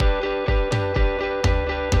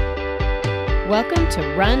Welcome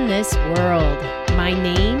to Run This World. My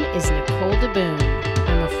name is Nicole DeBoon.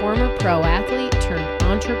 I'm a former pro athlete turned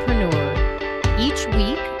entrepreneur. Each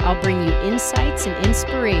week, I'll bring you insights and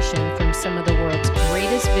inspiration from some of the world's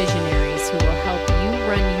greatest visionaries who will help you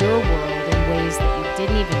run your world in ways that you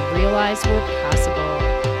didn't even realize were possible.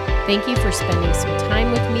 Thank you for spending some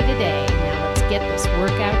time with me today. Now let's get this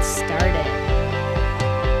workout started.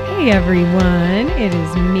 Hey everyone, it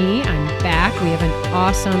is me. I'm back. We have an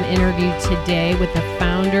awesome interview today with the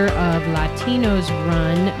founder of Latinos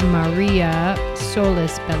Run, Maria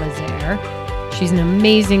Solis-Belazer. She's an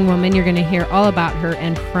amazing woman. You're going to hear all about her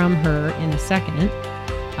and from her in a second.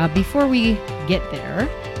 Before we get there,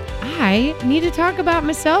 I need to talk about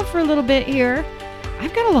myself for a little bit here.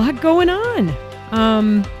 I've got a lot going on.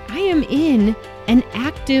 I am in an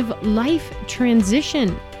active life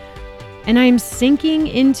transition. And I'm sinking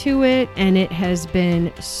into it, and it has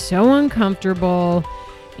been so uncomfortable,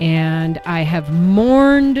 and I have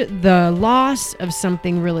mourned the loss of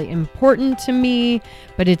something really important to me,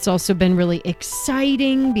 but it's also been really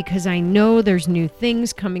exciting because I know there's new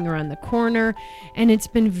things coming around the corner, and it's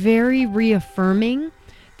been very reaffirming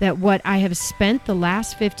that what I have spent the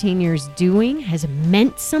last 15 years doing has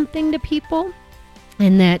meant something to people,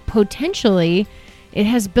 and that potentially it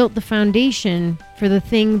has built the foundation for the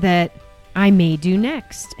thing that I may do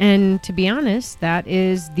next. And to be honest, that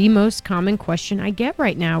is the most common question I get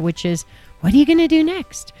right now, which is, what are you going to do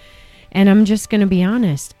next? And I'm just going to be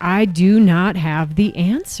honest, I do not have the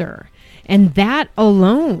answer. And that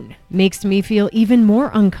alone makes me feel even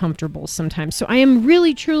more uncomfortable sometimes. So I am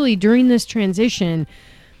really, truly, during this transition,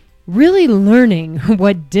 really learning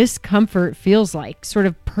what discomfort feels like, sort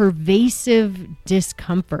of pervasive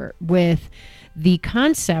discomfort with the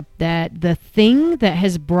concept that the thing that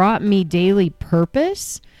has brought me daily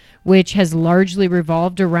purpose, which has largely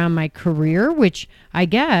revolved around my career, which I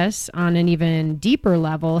guess on an even deeper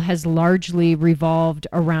level has largely revolved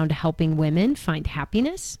around helping women find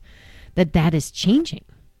happiness, that is changing.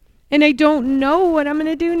 And I don't know what I'm going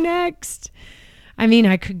to do next. I mean,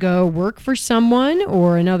 I could go work for someone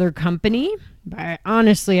or another company, but I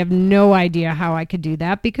honestly have no idea how I could do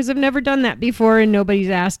that because I've never done that before and nobody's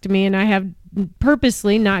asked me, and I have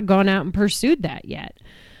purposely not gone out and pursued that yet.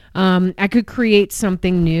 I could create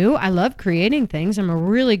something new. I love creating things. I'm a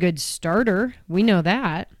really good starter. We know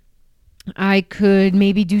that. I could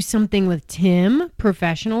maybe do something with Tim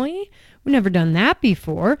professionally. We've never done that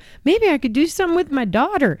before. Maybe I could do something with my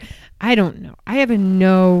daughter. I don't know. I have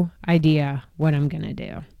no idea what I'm going to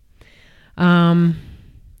do. And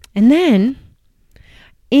then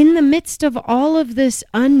in the midst of all of this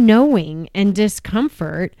unknowing and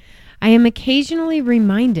discomfort, I am occasionally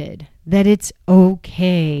reminded that it's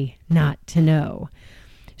okay not to know.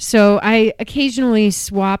 So I occasionally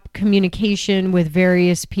swap communication with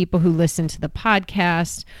various people who listen to the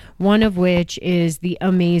podcast, one of which is the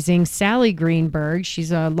amazing Sally Greenberg.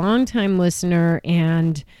 She's a longtime listener,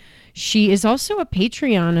 and she is also a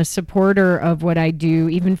Patreon, a supporter of what I do,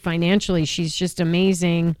 even financially. She's just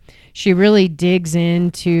amazing. She really digs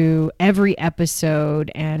into every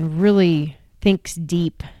episode and really thinks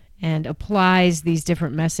deep and applies these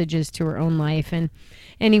different messages to her own life. And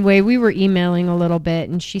anyway, we were emailing a little bit,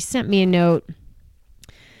 and she sent me a note,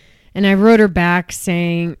 and I wrote her back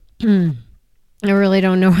saying, I really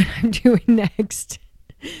don't know what I'm doing next.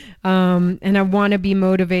 And I want to be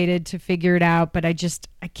motivated to figure it out, but I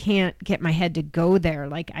can't get my head to go there.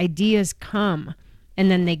 Like, ideas come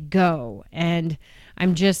and then they go, and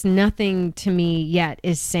nothing to me yet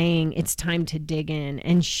is saying it's time to dig in.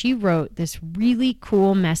 And she wrote this really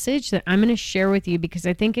cool message that I'm going to share with you because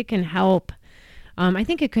I think it can help. I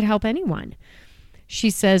think it could help anyone. She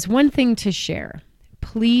says, one thing to share: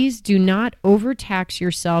 please do not overtax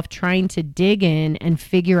yourself trying to dig in and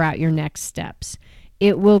figure out your next steps.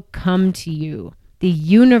 It will come to you. The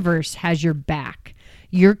universe has your back.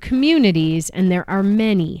 Your communities, and there are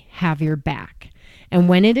many, have your back. And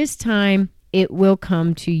when it is time, it will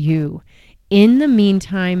come to you. In the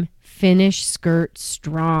meantime, finish skirt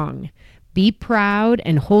strong. Be proud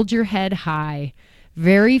and hold your head high.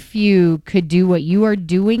 Very few could do what you are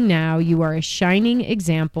doing now. You are a shining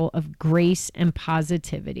example of grace and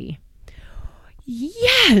positivity.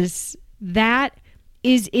 Yes, that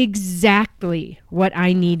is exactly what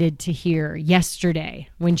I needed to hear yesterday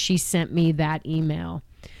when she sent me that email.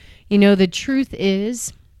 You know, the truth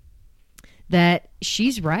is that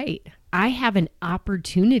she's right. I have an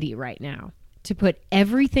opportunity right now to put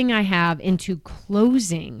everything I have into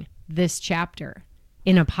closing this chapter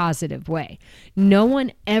in a positive way. No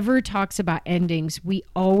one ever talks about endings. We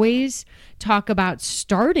always talk about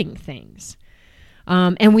starting things.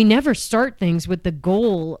 And we never start things with the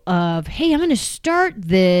goal of, hey, I'm going to start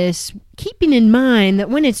this, keeping in mind that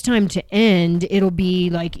when it's time to end, it'll be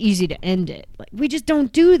like easy to end it. Like, we just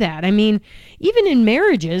don't do that. I mean, even in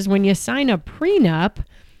marriages, when you sign a prenup,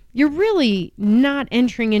 you're really not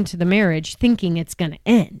entering into the marriage thinking it's going to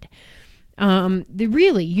end.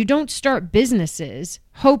 Really, you don't start businesses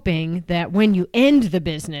hoping that when you end the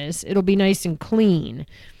business, it'll be nice and clean.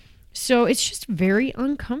 So it's just very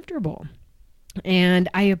uncomfortable. And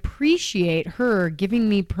I appreciate her giving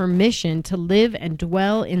me permission to live and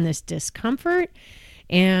dwell in this discomfort,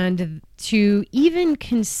 and to even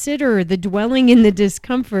consider the dwelling in the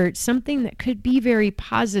discomfort something that could be very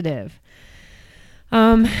positive.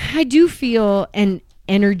 I do feel an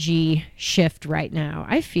energy shift right now.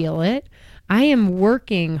 I feel it. I am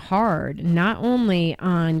working hard, not only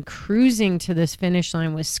on cruising to this finish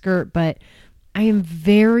line with Skirt, but I am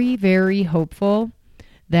very, very hopeful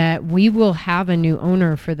that we will have a new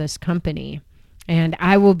owner for this company, and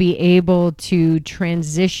I will be able to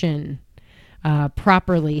transition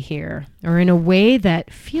properly here, or in a way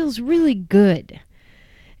that feels really good.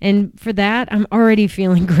 And for that, I'm already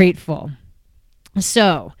feeling grateful.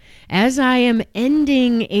 So, as I am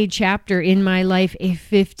ending a chapter in my life, a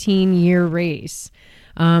 15-year race,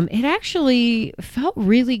 it actually felt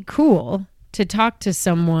really cool to talk to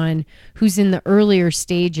someone who's in the earlier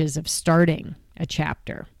stages of starting a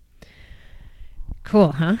chapter.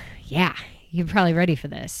 Cool, huh? Yeah, you're probably ready for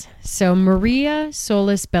this. So Maria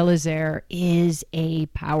Solis Belizaire is a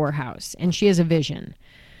powerhouse, and she has a vision.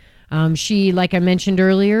 She, like I mentioned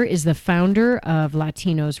earlier, is the founder of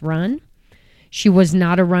Latinos Run. She was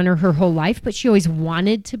not a runner her whole life, but she always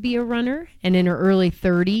wanted to be a runner. And in her early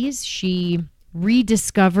 30s, she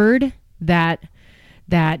rediscovered that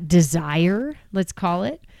desire, let's call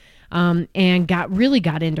it, and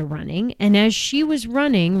got into running. And as she was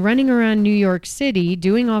running around New York City,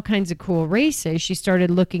 doing all kinds of cool races, she started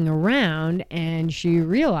looking around, and she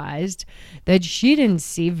realized that she didn't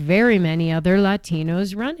see very many other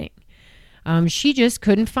Latinos running. She just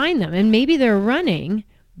couldn't find them. And maybe they're running,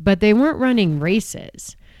 but they weren't running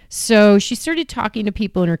races. So she started talking to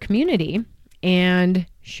people in her community, and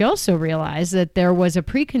she also realized that there was a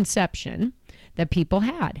preconception that people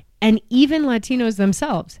had. And even Latinos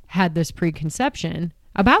themselves had this preconception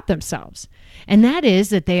about themselves. And that is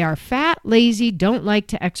that they are fat, lazy, don't like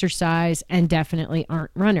to exercise, and definitely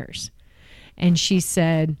aren't runners. And she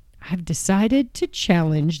said, I've decided to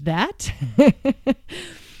challenge that.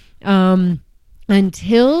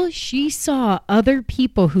 Until she saw other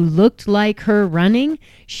people who looked like her running,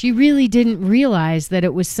 she really didn't realize that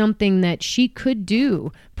it was something that she could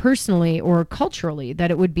do personally or culturally,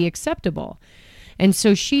 that it would be acceptable. And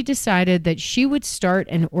so she decided that she would start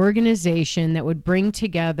an organization that would bring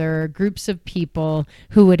together groups of people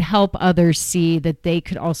who would help others see that they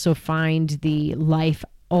could also find the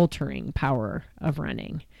life-altering power of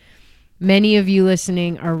running. Many of you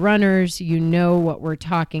listening are runners. You know what we're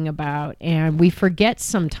talking about. And we forget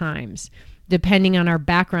sometimes, depending on our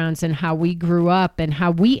backgrounds and how we grew up and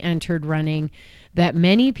how we entered running, that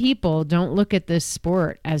many people don't look at this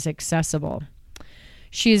sport as accessible.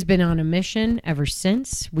 She has been on a mission ever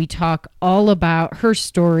since. We talk all about her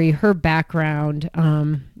story, her background.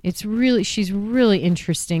 She's a really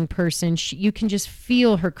interesting person. You can just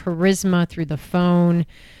feel her charisma through the phone.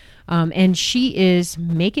 And she is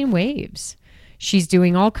making waves. She's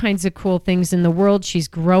doing all kinds of cool things in the world. She's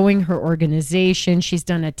growing her organization. She's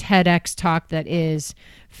done a TEDx talk that is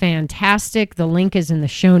fantastic. The link is in the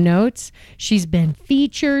show notes. She's been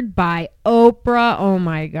featured by Oprah. Oh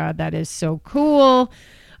my God, that is so cool.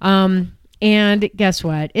 And guess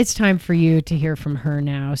what? It's time for you to hear from her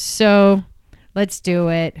now. So let's do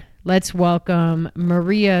it. Let's welcome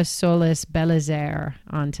Maria Solis Belizaire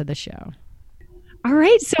onto the show. All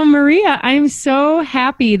right. So Maria, I'm so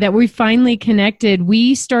happy that we finally connected.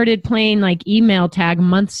 We started playing like email tag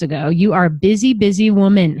months ago. You are a busy, busy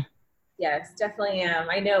woman. Yes, definitely am.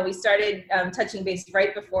 I know we started touching base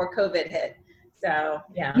right before COVID hit. So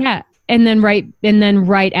yeah. Yeah. And then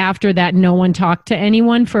right after that, no one talked to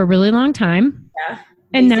anyone for a really long time. Yeah.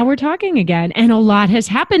 And now we're talking again. And a lot has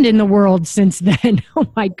happened in the world since then. Oh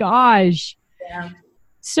my gosh. Yeah.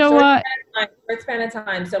 So short span of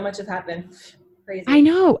time, so much has happened. Crazy. I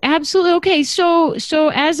know. Absolutely. Okay. So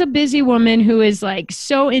as a busy woman who is like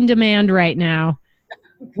so in demand right now,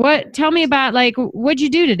 tell me about like, what'd you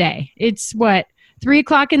do today? It's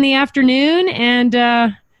 3:00 in the afternoon, and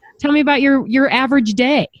tell me about your average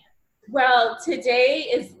day. Well, today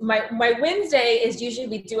is my Wednesday is usually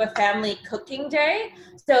we do a family cooking day.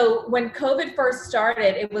 So when COVID first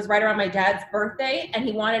started, it was right around my dad's birthday, and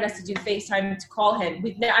he wanted us to do FaceTime to call him.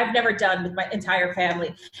 I've never done with my entire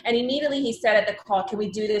family, and immediately he said at the call, "Can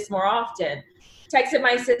we do this more often?" Texted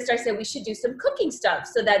my sister. I said we should do some cooking stuff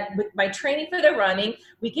so that with my training for the running,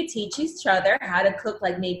 we could teach each other how to cook,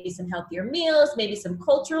 like maybe some healthier meals, maybe some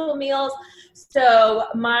cultural meals. So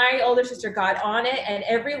my older sister got on it, and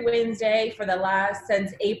every Wednesday for the last,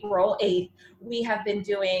 since April 8th, we have been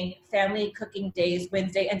doing family cooking days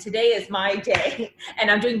Wednesday, and today is my day,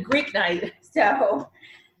 and I'm doing Greek night. So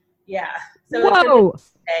yeah, so Whoa. it's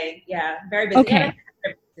a busy day. Yeah, very busy. Okay. And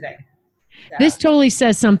I'm today. So. This totally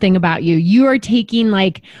says something about you. You are taking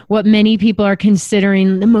like what many people are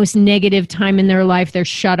considering the most negative time in their life. They're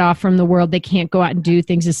shut off from the world. They can't go out and do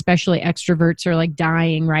things, especially extroverts are like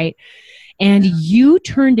dying, right? And you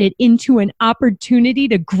turned it into an opportunity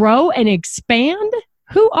to grow and expand.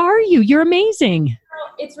 Who are you? You're amazing.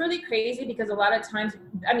 It's really crazy because a lot of times,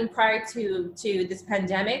 I mean, prior to this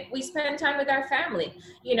pandemic, we spend time with our family,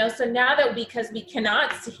 you know. So now that because we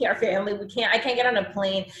cannot see our family, I can't get on a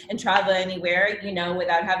plane and travel anywhere, you know,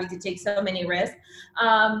 without having to take so many risks.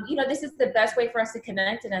 You know, this is the best way for us to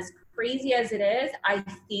connect. And as crazy as it is, I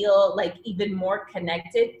feel like even more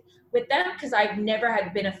connected with them because I've never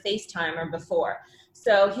had been a FaceTimer before.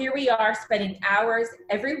 So here we are spending hours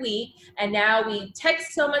every week, and now we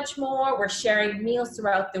text so much more. We're sharing meals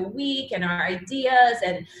throughout the week and our ideas,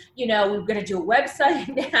 and, you know, we're going to do a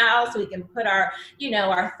website now so we can put our, you know,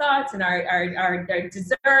 our thoughts and our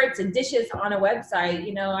desserts and dishes on a website,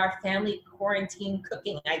 you know, our family quarantine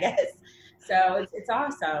cooking, I guess. So it's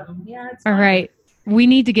awesome. Yeah. It's All fun. right. We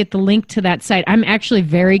need to get the link to that site. I'm actually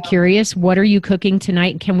very curious. What are you cooking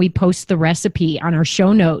tonight? Can we post the recipe on our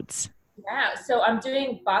show notes? Yeah, so I'm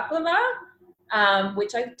doing baklava,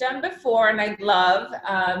 which I've done before and I love.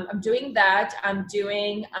 I'm doing that. I'm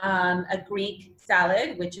doing a Greek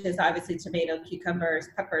salad, which is obviously tomato, cucumbers,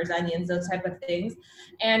 peppers, onions, those type of things.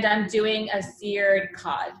 And I'm doing a seared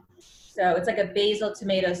cod. So it's like a basil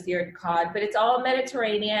tomato seared cod, but it's all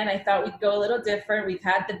Mediterranean. I thought we'd go a little different. We've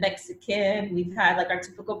had the Mexican, we've had like our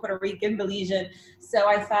typical Puerto Rican, Belizean. So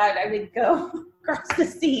I thought I would go across the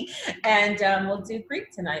sea and we'll do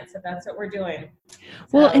Greek tonight. So that's what we're doing.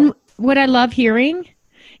 Well, and what I love hearing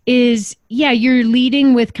is, yeah, you're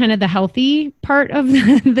leading with kind of the healthy part of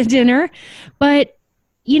the dinner, but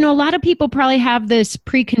you know, a lot of people probably have this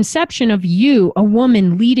preconception of you, a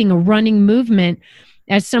woman leading a running movement,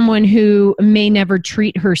 as someone who may never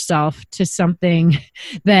treat herself to something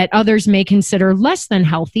that others may consider less than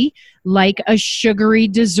healthy, like a sugary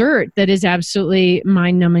dessert that is absolutely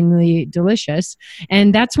mind-numbingly delicious.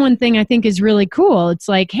 And that's one thing I think is really cool. It's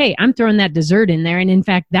like, hey, I'm throwing that dessert in there. And in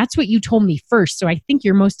fact, that's what you told me first. So I think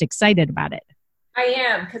you're most excited about it. I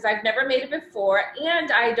am, because I've never made it before,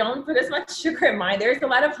 and I don't put as much sugar in mine. There's a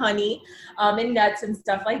lot of honey and nuts and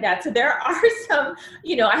stuff like that. So there are some,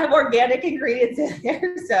 you know, I have organic ingredients in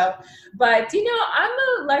there. So, but, you know, I'm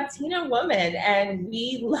a Latina woman, and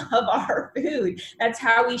we love our food. That's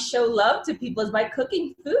how we show love to people, is by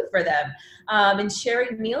cooking food for them and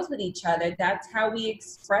sharing meals with each other. That's how we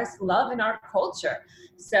express love in our culture.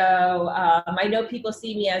 So I know people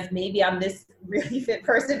see me as maybe I'm this really fit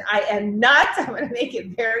person. I am not. I'm going to make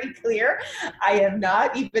it very clear. I am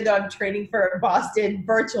not, even though I'm training for a Boston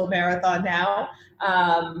virtual marathon now.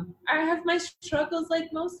 I have my struggles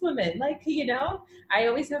like most women. Like, you know, I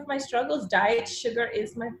always have my struggles. Diet sugar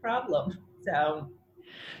is my problem.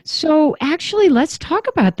 So actually, let's talk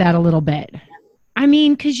about that a little bit. I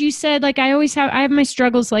mean, because you said, like, I have my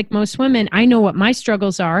struggles like most women. I know what my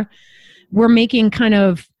struggles are. We're making kind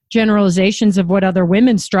of generalizations of what other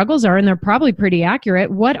women's struggles are, and they're probably pretty accurate.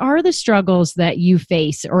 What are the struggles that you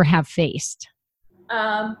face or have faced?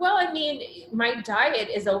 Well, I mean, my diet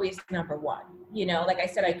is always number one. You know, like I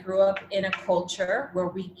said, I grew up in a culture where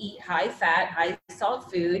we eat high fat, high salt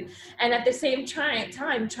food, and at the same time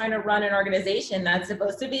trying to run an organization that's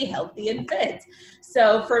supposed to be healthy and fit.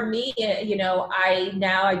 So for me, you know,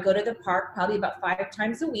 I go to the park probably about 5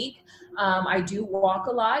 times a week. I do walk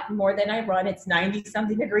a lot, more than I run. It's 90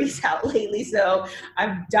 something degrees out lately, so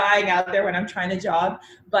I'm dying out there when I'm trying to jog.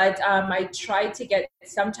 But I try to get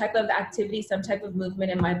some type of activity, some type of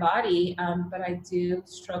movement in my body. But I do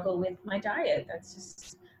struggle with my diet. That's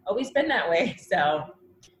just always been that way. So,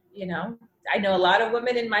 you know. I know a lot of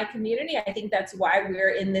women in my community. I think that's why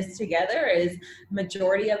we're in this together, is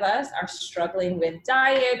majority of us are struggling with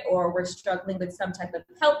diet, or we're struggling with some type of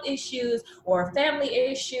health issues or family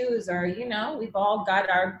issues, or, we've all got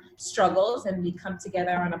our struggles, and we come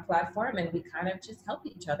together on a platform and we kind of just help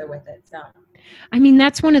each other with it. So, I mean,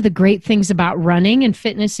 that's one of the great things about running and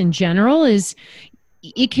fitness in general is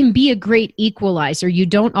it can be a great equalizer. You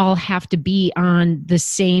don't all have to be on the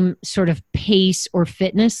same sort of pace or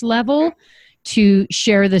fitness level to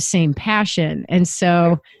share the same passion. And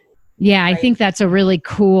so, yeah, I think that's a really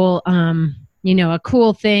cool, a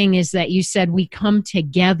cool thing is that you said we come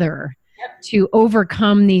together to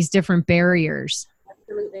overcome these different barriers.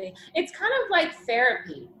 Absolutely. It's kind of like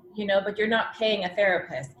therapy, but you're not paying a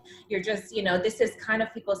therapist. You're just, this is kind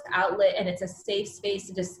of people's outlet, and it's a safe space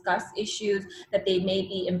to discuss issues that they may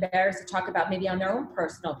be embarrassed to talk about maybe on their own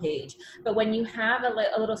personal page. But when you have a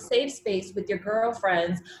little safe space with your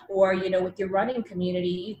girlfriends or, with your running community,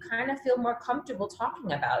 you kind of feel more comfortable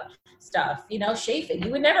talking about stuff, chafing.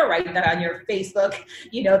 You would never write that on your Facebook,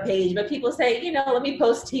 page, but people say, let me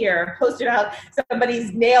post here, post about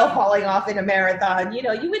somebody's nail falling off in a marathon.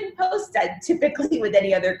 You wouldn't post that typically with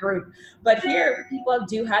any other group, but here people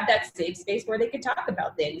do have that safe space where they can talk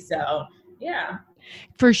about things. So, yeah.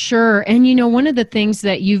 For sure. And, one of the things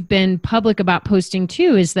that you've been public about posting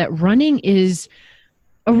too is that running is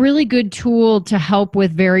a really good tool to help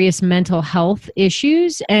with various mental health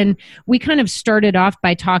issues. And we kind of started off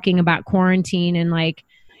by talking about quarantine and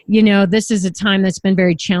this is a time that's been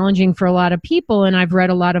very challenging for a lot of people. And I've read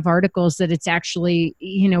a lot of articles that it's actually,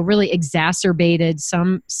 really exacerbated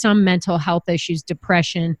some mental health issues,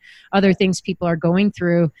 depression, other things people are going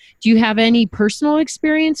through. Do you have any personal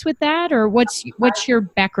experience with that, or what's your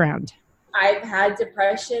background? I've had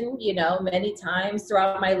depression, many times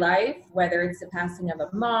throughout my life, whether it's the passing of a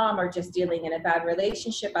mom or just dealing in a bad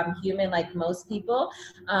relationship. I'm human like most people.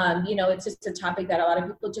 It's just a topic that a lot of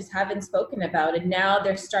people just haven't spoken about. And now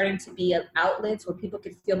there's starting to be outlets where people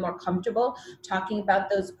could feel more comfortable talking about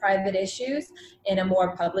those private issues in a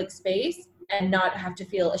more public space and not have to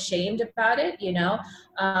feel ashamed about it,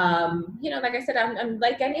 like I said, I'm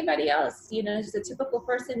like anybody else, just a typical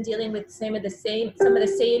person dealing with some of the same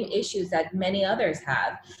issues that many others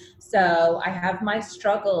have. So I have my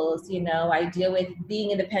struggles, I deal with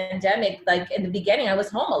being in the pandemic. Like in the beginning, I was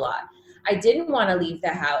home a lot. I didn't want to leave the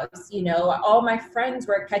house. All my friends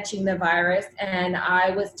were catching the virus and I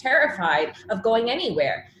was terrified of going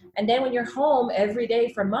anywhere. And then when you're home every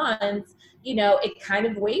day for months, it kind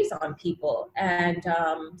of weighs on people, and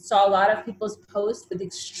saw a lot of people's posts with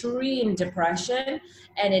extreme depression,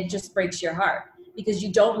 and it just breaks your heart because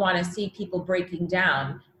you don't want to see people breaking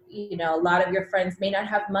down. A lot of your friends may not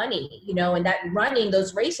have money, and that running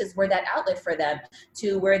those races were that outlet for them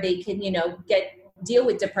to where they can, deal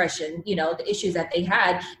with depression, the issues that they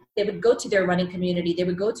had. They would go to their running community. They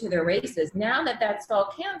would go to their races. Now that that's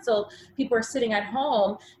all canceled, people are sitting at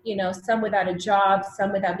home, some without a job,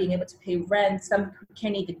 some without being able to pay rent, some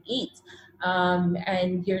can't even eat.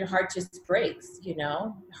 And your heart just breaks,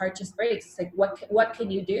 heart just breaks. It's like, what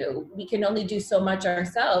can you do? We can only do so much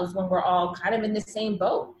ourselves when we're all kind of in the same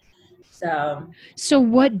boat. So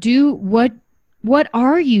what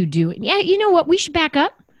are you doing? Yeah. You know what? We should back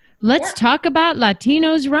up. Let's talk about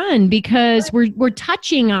Latinos Run, because we're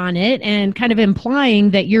touching on it and kind of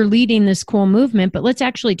implying that you're leading this cool movement, but let's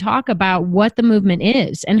actually talk about what the movement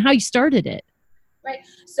is and how you started it. Right.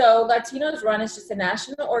 So Latinos Run is just a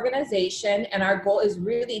national organization, and our goal is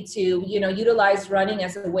really to, utilize running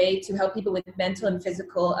as a way to help people with mental and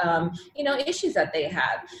physical, issues that they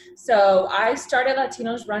have. So I started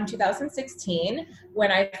Latinos Run 2016.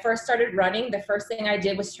 When I first started running, the first thing I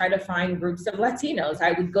did was try to find groups of Latinos.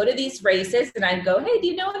 I would go to these races and I'd go, hey, do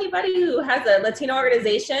you know anybody who has a Latino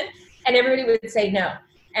organization? And everybody would say no.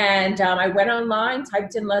 And I went online,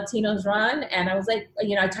 typed in Latinos Run, and I was like,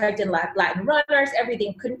 I typed in Latin runners,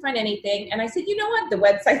 everything, couldn't find anything. And I said, you know what? The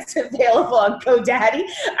website's available on GoDaddy.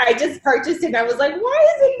 I just purchased it, and I was like, why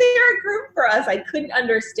isn't there a group for us? I couldn't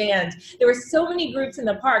understand. There were so many groups in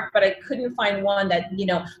the park, but I couldn't find one that,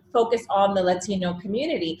 focused on the Latino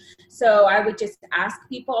community. So I would just ask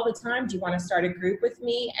people all the time, do you want to start a group with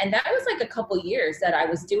me? And that was like a couple years that I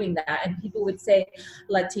was doing that. And people would say,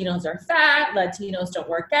 Latinos are fat, Latinos don't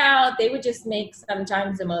work out. They would just make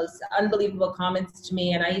sometimes the most unbelievable comments to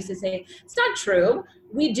me. And I used to say, it's not true.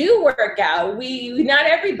 We do work out. Not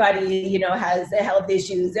everybody, has health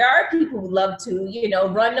issues. There are people who love to,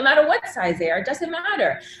 run no matter what size they are. It doesn't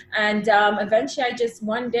matter. And eventually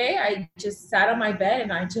one day I just sat on my bed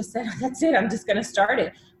and I just said, that's it. I'm just going to start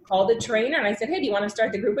it. Called the trainer and I said, hey, do you want to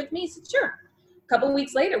start the group with me? He said, sure. A couple of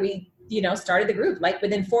weeks later, we started the group. Like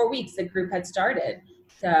within 4 weeks, the group had started.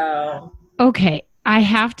 So. Okay. I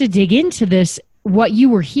have to dig into this, what you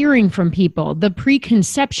were hearing from people, the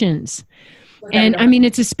preconceptions. And I mean,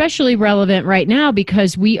 it's especially relevant right now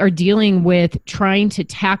because we are dealing with trying to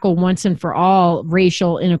tackle once and for all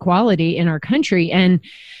racial inequality in our country. And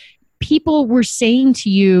people were saying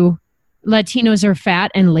to you, Latinos are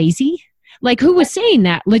fat and lazy. Like, who was saying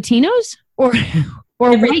that? Latinos or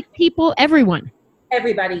white people? Everyone.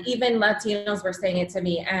 Everybody, even Latinos were saying it to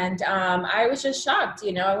me. And I was just shocked.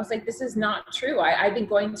 I was like, this is not true. I've been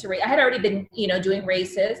going to race. I had already been, doing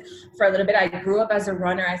races for a little bit. I grew up as a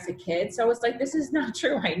runner as a kid. So I was like, this is not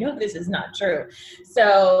true. I know this is not true.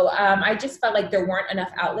 So I just felt like there weren't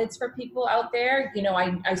enough outlets for people out there.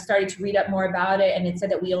 I started to read up more about it, and it said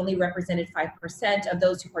that we only represented 5% of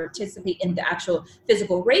those who participate in the actual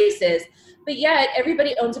physical races. But yet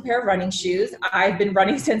everybody owns a pair of running shoes. I've been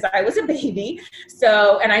running since I was a baby.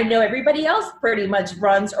 So, and I know everybody else pretty much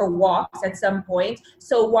runs or walks at some point.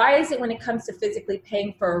 So why is it when it comes to physically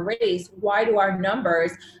paying for a race, why do our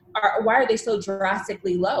numbers, why are they so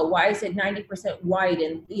drastically low? Why is it 90% white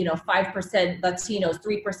and, 5% Latinos,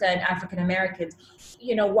 3% African Americans?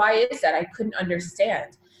 Why is that? I couldn't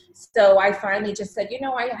understand. So I finally just said,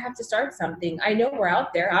 I have to start something. I know we're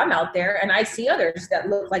out there. I'm out there, and I see others that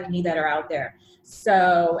look like me that are out there.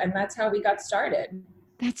 So, and that's how we got started.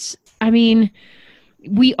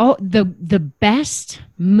 We all, the best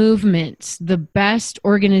movements, the best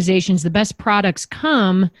organizations, the best products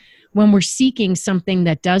come when we're seeking something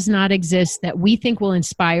that does not exist, that we think will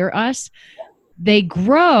inspire us. They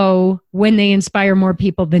grow when they inspire more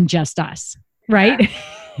people than just us, right?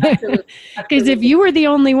 Yeah. Because if you were the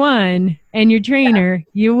only one and your trainer,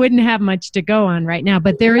 you wouldn't have much to go on right now.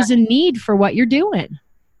 But there is a need for what you're doing.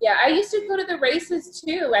 Yeah, I used to go to the races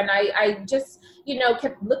too. And I just,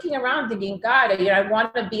 kept looking around thinking, God, I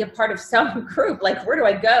want to be a part of some group. Like, where do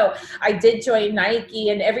I go? I did join Nike,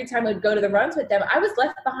 and every time I would go to the runs with them, I was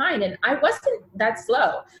left behind, and I wasn't that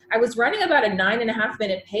slow. I was running about a 9.5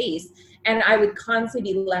 minute pace, and I would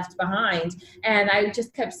constantly be left behind. And I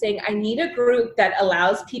just kept saying, I need a group that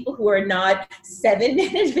allows people who are not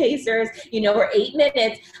 7-minute pacers, or 8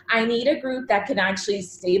 minutes. I need a group that can actually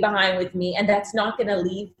stay behind with me, and that's not going to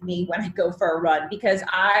leave me when I go for a run, because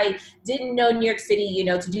I didn't know New York City,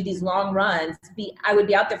 to do these long runs. I would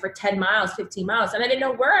be out there for 10 miles, 15 miles, and I didn't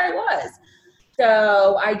know where I was.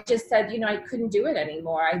 So I just said, I couldn't do it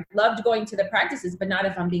anymore. I loved going to the practices, but not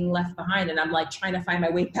if I'm being left behind and I'm like trying to find my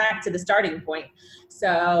way back to the starting point.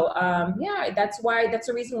 So that's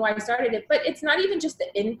the reason why I started it. But it's not even just the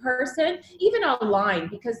in-person, even online,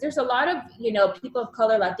 because there's a lot of, people of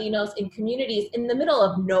color, Latinos in communities in the middle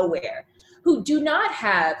of nowhere who do not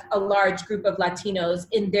have a large group of Latinos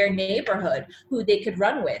in their neighborhood who they could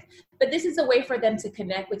run with. But this is a way for them to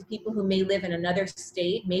connect with people who may live in another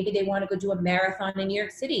state. Maybe they want to go do a marathon in New York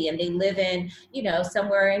City, and they live in,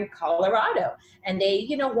 somewhere in Colorado, and they,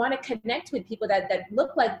 want to connect with people that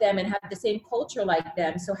look like them and have the same culture like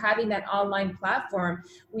them. So having that online platform,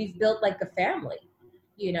 we've built like a family,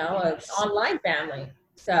 an online family.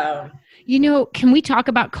 So, can we talk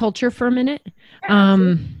about culture for a minute?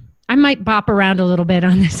 Yeah, I might bop around a little bit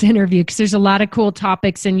on this interview because there's a lot of cool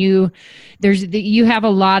topics, and you have a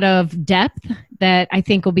lot of depth that I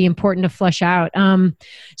think will be important to flesh out.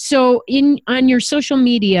 So on your social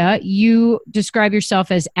media, you describe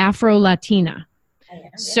yourself as Afro-Latina.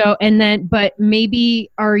 So, but maybe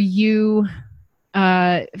are you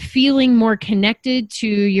feeling more connected to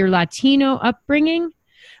your Latino upbringing?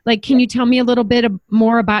 Like, can you tell me a little bit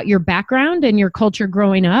more about your background and your culture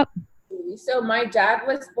growing up? So my dad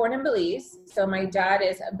was born in Belize. So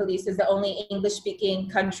Belize is the only English-speaking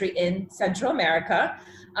country in Central America.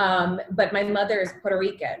 But my mother is Puerto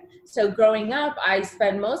Rican. So growing up, I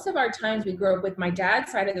spent most of our times, we grew up with my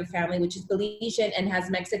dad's side of the family, which is Belizean and has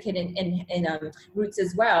Mexican in roots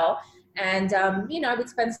as well. And, I would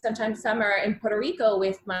spend sometimes summer in Puerto Rico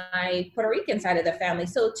with my Puerto Rican side of the family.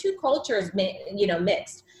 So two cultures,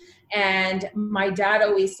 mixed. And my dad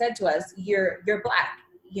always said to us, you're Black.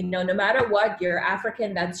 No matter what, you're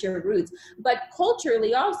African, that's your roots. But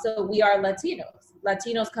culturally also, we are Latinos.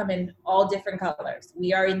 Latinos come in all different colors.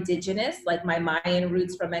 We are indigenous, like my Mayan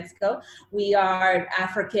roots from Mexico. We are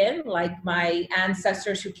African, like my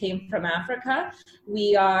ancestors who came from Africa.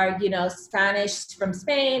 We are, Spanish from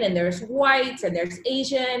Spain, and there's whites and there's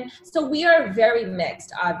Asian. So we are very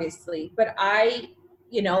mixed, obviously. But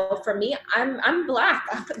for me, I'm Black,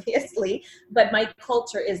 obviously, but my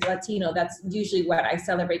culture is Latino. That's usually what I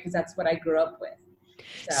celebrate because that's what I grew up with.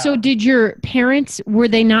 So did your parents, were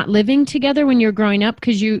they not living together when you were growing up?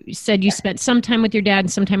 Because you said you spent some time with your dad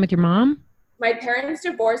and some time with your mom? My parents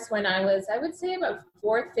divorced when I would say about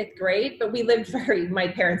fourth, fifth grade, but my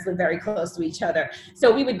parents lived very close to each other.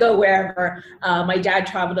 So we would go wherever. My dad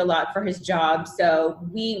traveled a lot for his job. So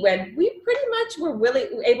we pretty much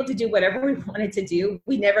were able to do whatever we wanted to do.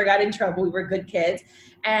 We never got in trouble. We were good kids.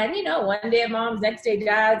 And, one day at mom's, next day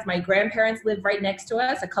dad's. My grandparents lived right next to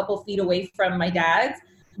us, a couple feet away from my dad's.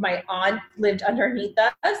 My aunt lived underneath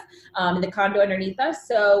us, in the condo underneath us.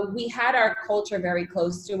 So we had our culture very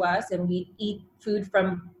close to us, and we eat food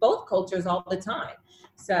from both cultures all the time.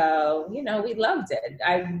 So, we loved it.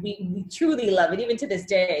 We truly love it. Even to this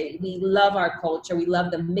day, we love our culture. We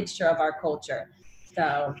love the mixture of our culture.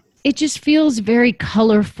 So it just feels very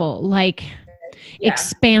colorful, like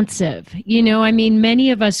expansive.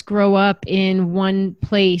 Many of us grow up in one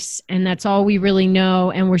place and that's all we really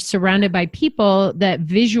know. And we're surrounded by people that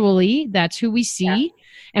visually, that's who we see. Yeah.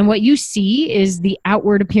 And what you see is the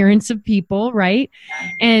outward appearance of people, right?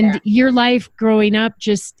 And your life growing up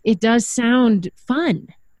it does sound fun.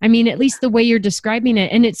 At least the way you're describing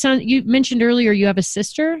it. And you mentioned earlier you have a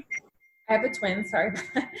sister? I have a twin, sorry.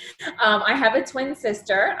 I have a twin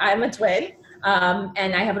sister. I'm a twin.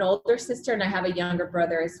 And I have an older sister and I have a younger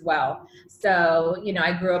brother as well. So,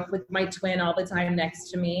 I grew up with my twin all the time next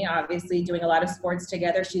to me, obviously doing a lot of sports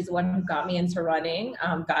together. She's the one who got me into running,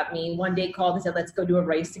 got me one day called and said, let's go do a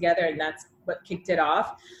race together. And that's what kicked it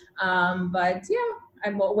off. But I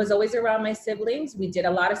was always around my siblings. We did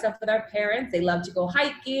a lot of stuff with our parents. They love to go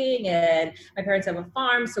hiking and my parents have a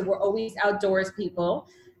farm. So we're always outdoors people.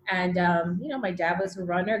 And, my dad was a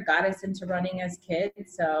runner, got us into running as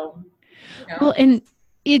kids. So, Well, and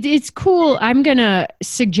it's cool. I'm going to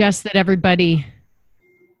suggest that everybody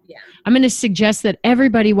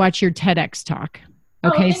watch your TEDx talk.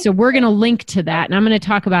 Okay. So we're going to link to that and I'm going to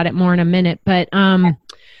talk about it more in a minute. But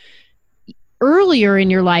earlier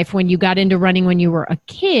in your life, when you got into running, when you were a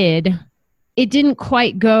kid, it didn't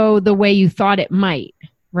quite go the way you thought it might,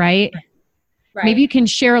 right? Right. Maybe you can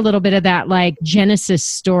share a little bit of that like Genesis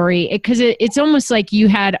story, because it's almost like you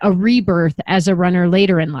had a rebirth as a runner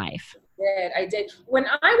later in life. I did. When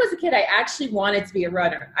I was a kid, I actually wanted to be a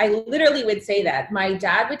runner. I literally would say that. My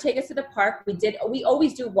dad would take us to the park. We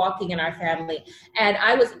always do walking in our family. And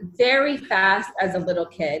I was very fast as a little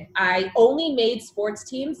kid. I only made sports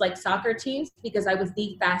teams, like soccer teams, because I was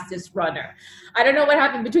the fastest runner. I don't know what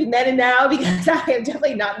happened between then and now, because I am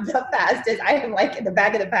definitely not the fastest. I am like in the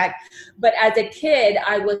back of the pack. But as a kid,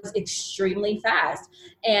 I was extremely fast.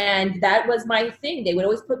 And that was my thing. They would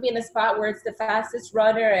always put me in a spot where it's the fastest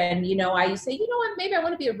runner. And, I used to say, what, maybe I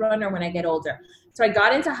want to be a runner when I get older. So I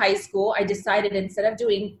got into high school. I decided instead of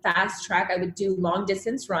doing fast track, I would do long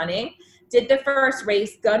distance running. Did the first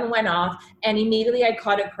race, gun went off, and immediately I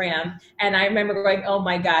caught a cramp. And I remember going, oh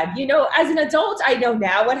my God, as an adult, I know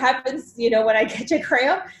now what happens, when I catch a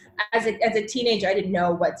cramp. As a teenager, I didn't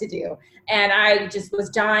know what to do. And I just was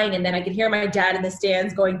dying. And then I could hear my dad in the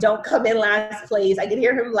stands going, don't come in last place. I could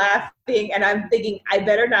hear him laughing. And I'm thinking, I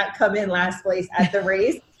better not come in last place at the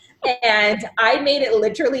race. And I made it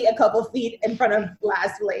literally a couple feet in front of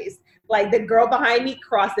last place. Like the girl behind me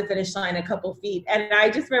crossed the finish line a couple feet. And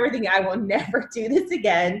I just remember thinking, I will never do this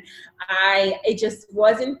again. It just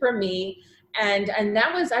wasn't for me. And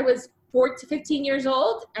I was 14 to 15 years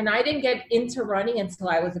old, and I didn't get into running until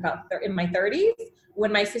I was about in my 30s,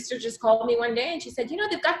 when my sister just called me one day and she said,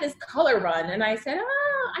 they've got this color run. And I said,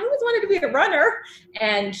 I always wanted to be a runner.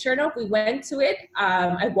 And sure enough, we went to it.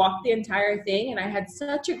 I walked the entire thing and I had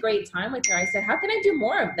such a great time with her. I said, how can I do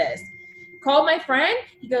more of this? Called my friend.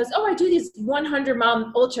 He goes, I do these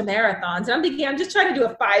 100-mile ultra marathons. And I'm thinking, I'm just trying to do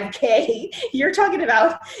a 5K. You're talking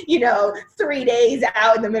about, 3 days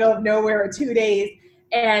out in the middle of nowhere or 2 days.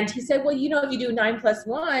 And he said, well, if you do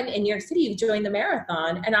 9+1 in New York City, you join the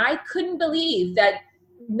marathon. And I couldn't believe that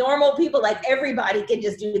normal people, like everybody, can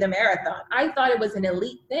just do the marathon. I thought it was an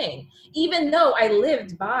elite thing, even though I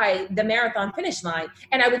lived by the marathon finish line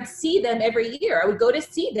and I would see them every year. I would go to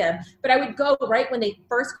see them, but I would go right when they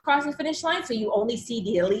first cross the finish line. So you only see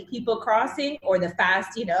the elite people crossing or the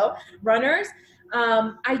fast, runners.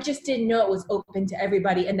 I just didn't know it was open to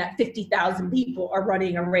everybody and that 50,000 people are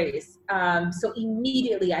running a race. So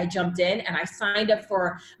immediately I jumped in and I signed up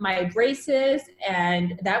for my braces,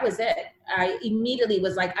 and that was it. I immediately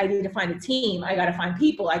was like, I need to find a team. I got to find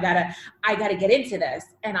people. I gotta get into this.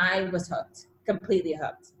 And I was hooked, completely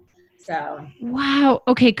hooked. So. Wow.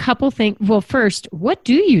 Okay. Couple things. Well, first, what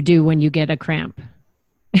do you do when you get a cramp?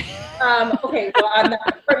 Okay, well,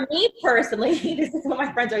 for me personally, this is what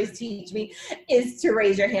my friends always teach me, is to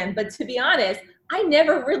raise your hand. But to be honest, I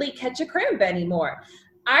never really catch a cramp anymore.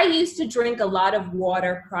 I used to drink a lot of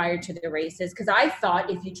water prior to the races because I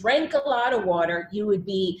thought if you drank a lot of water, you would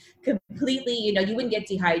be completely, you wouldn't get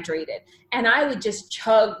dehydrated. And I would just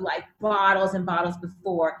chug like bottles and bottles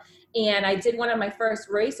before. And I did one of my first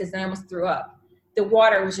races and I almost threw up. The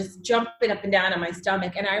water was just jumping up and down on my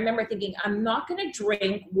stomach. And I remember thinking, I'm not going to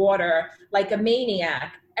drink water like a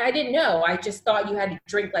maniac. I didn't know. I just thought you had to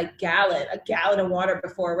drink like a gallon of water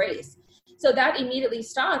before a race. So that immediately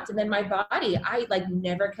stopped. And then my body, I like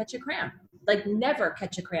never catch a cramp, like never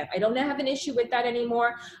catch a cramp. I don't have an issue with that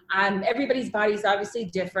anymore. Everybody's body is obviously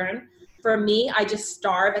different. For me, I just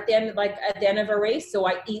starve at the end of a race. So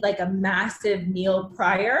I eat like a massive meal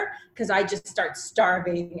prior because I just start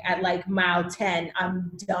starving at like mile 10.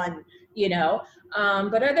 I'm done,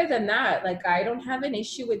 But other than that, like I don't have an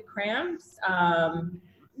issue with cramps.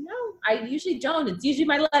 No, I usually don't. It's usually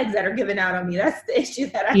my legs that are giving out on me. That's the issue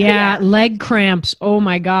that I have. Leg cramps. Oh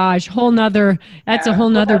my gosh. That's a whole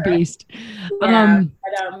nother beast. Yeah.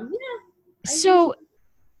 So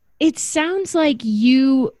it sounds like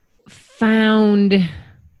you found,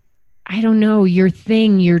 I don't know, your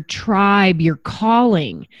thing, your tribe, your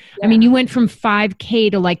calling. Yeah. I mean, you went from 5K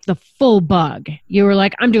to like the full bug. You were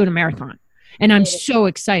like, I'm doing a marathon and I'm so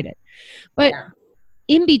excited. But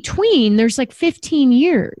in between, there's like 15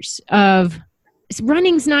 years of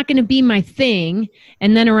running's not going to be my thing.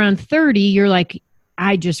 And then around 30, you're like,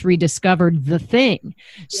 I just rediscovered the thing.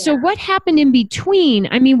 Yeah. So what happened in between?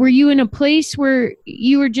 I mean, were you in a place where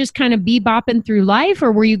you were just kind of bebopping through life,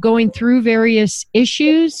 or were you going through various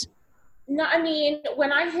issues? No, I mean,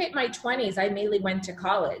 when I hit my 20s, I mainly went to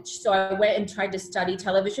college. So I went and tried to study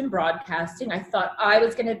television broadcasting. I thought I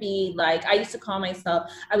was going to be like, I used to call myself,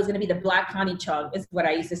 I was going to be the Black Connie Chung is what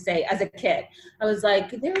I used to say as a kid. I was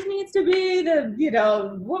like, there needs to be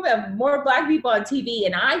woman, more Black people on TV.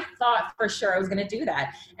 And I thought for sure I was going to do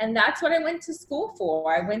that. And that's what I went to school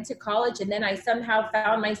for. I went to college and then I somehow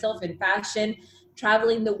found myself in fashion,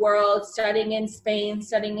 traveling the world, studying in Spain,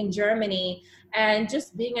 studying in Germany, and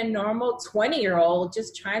just being a normal 20-year-old,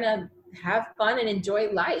 just trying to have fun and enjoy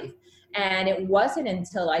life. And it wasn't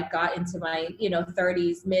until I got into my,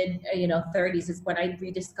 30s, mid, 30s is when I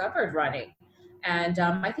rediscovered running. And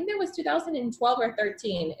I think it was 2012 or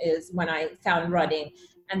 13 is when I found running.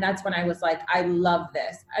 And that's when I was like, I love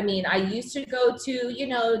this. I mean, I used to go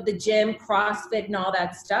to, the gym, CrossFit and all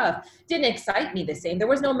that stuff. Didn't excite me the same. There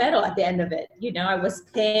was no medal at the end of it. I was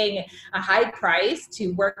paying a high price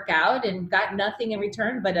to work out and got nothing in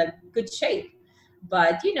return but a good shape.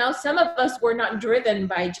 But, some of us were not driven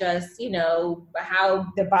by just,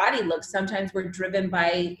 how the body looks. Sometimes we're driven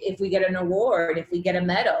by if we get an award, if we get a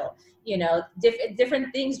medal,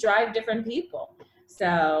 different things drive different people.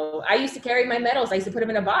 So I used to carry my medals. I used to put them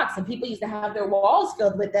in a box and people used to have their walls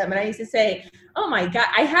filled with them. And I used to say, oh my God,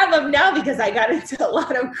 I have them now because I got into a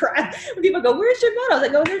lot of crap. When people go, where's your medals?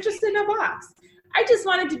 I go, they're just in a box. I just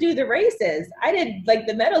wanted to do the races. I didn't like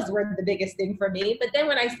the medals were the biggest thing for me. But then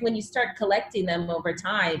when you start collecting them over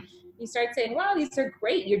time, you start saying, wow, these are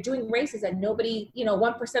great. You're doing races that nobody,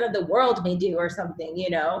 1% of the world may do or something,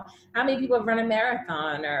 How many people have run a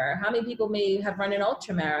marathon or how many people may have run an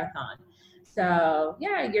ultra marathon? So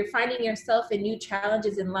yeah, you're finding yourself in new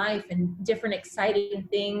challenges in life and different exciting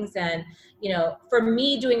things. And, for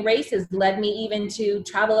me, doing races led me even to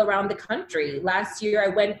travel around the country. Last year, I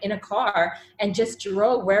went in a car and just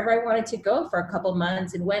drove wherever I wanted to go for a couple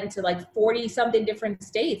months and went into like 40 something different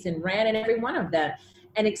states and ran in every one of them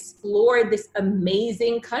and explored this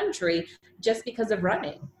amazing country just because of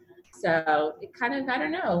running. So it kind of, I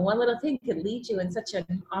don't know, one little thing could lead you in such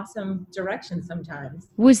an awesome direction sometimes.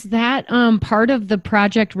 Was that part of the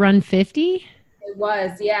Project Run 50? It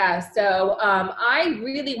was, yeah. So I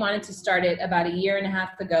really wanted to start it about a year and a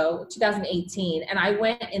half ago, 2018. And I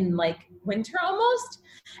went in like winter almost,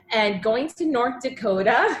 and going to North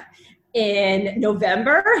Dakota in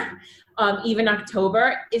November, even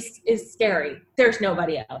October is scary. There's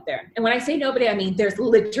nobody out there. And when I say nobody, I mean, there's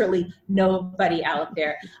literally nobody out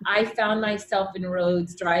there. I found myself in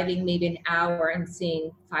roads driving maybe an hour and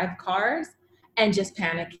seeing 5 cars and just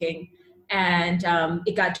panicking. And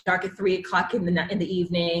it got dark at 3:00 in the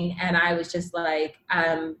evening. And I was just like,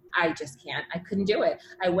 I just can't, I couldn't do it.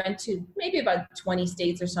 I went to maybe about 20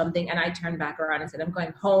 states or something. And I turned back around and said, I'm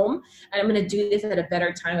going home and I'm going to do this at a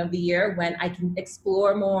better time of the year when I can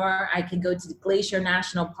explore more. I can go to Glacier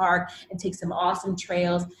National Park and take some awesome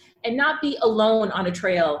trails and not be alone on a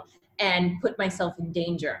trail and put myself in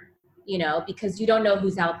danger, because you don't know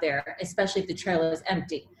who's out there, especially if the trail is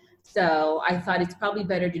empty. So I thought it's probably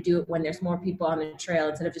better to do it when there's more people on the trail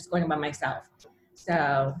instead of just going by myself.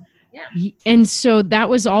 So Yeah. And so that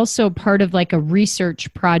was also part of like a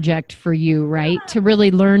research project for you, right? To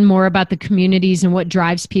really learn more about the communities and what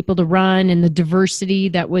drives people to run and the diversity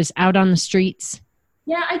that was out on the streets.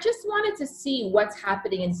 Yeah, I just wanted to see what's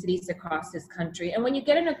happening in cities across this country. And when you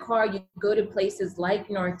get in a car, you go to places like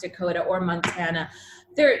North Dakota or Montana,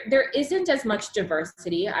 there isn't as much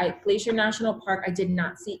diversity. Glacier National Park, I did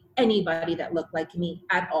not see anybody that looked like me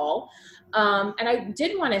at all. And I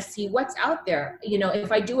did want to see what's out there. You know,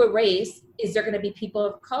 if I do a race, is there going to be people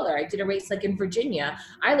of color? I did a race like in Virginia.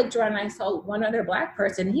 I looked around and I saw one other Black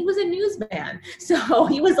person. He was a newsman. So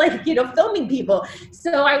he was like, you know, filming people.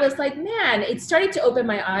 So I was like, man, it started to open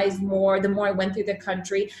my eyes more the more I went through the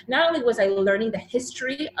country. Not only was I learning the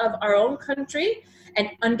history of our own country and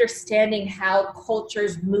understanding how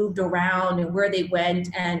cultures moved around and where they went,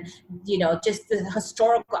 and, you know, just the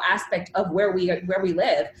historical aspect of where we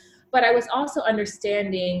live. But I was also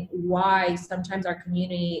understanding why sometimes our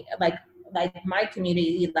community, like my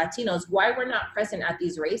community, Latinos, why we're not present at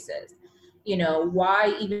these races. You know,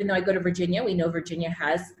 why, even though I go to Virginia, we know Virginia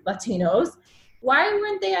has Latinos, why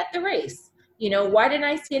weren't they at the race? You know, why didn't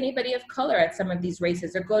I see anybody of color at some of these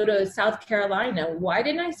races? Or go to South Carolina, why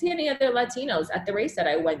didn't I see any other Latinos at the race that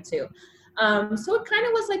I went to? So it kind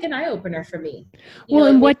of was like an eye-opener for me. Well,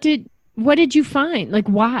 and what did you find? Like,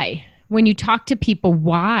 why? When you talk to people,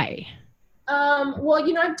 why? Well,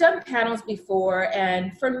 you know, I've done panels before,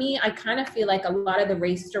 and for me, I kind of feel like a lot of the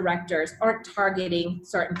race directors aren't targeting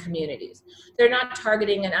certain communities. They're not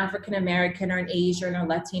targeting an African American or an Asian or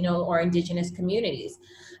Latino or Indigenous communities.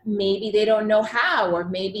 Maybe they don't know how, or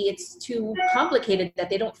maybe it's too complicated that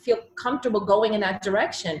they don't feel comfortable going in that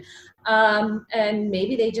direction. And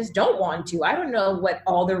maybe they just don't want to. I don't know what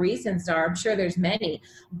all the reasons are. I'm sure there's many,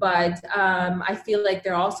 but I feel like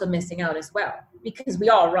they're also missing out as well, because we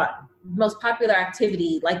all run. Most popular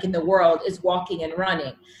activity, like in the world, is walking and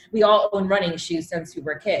running. We all own running shoes since we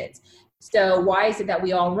were kids. So why is it that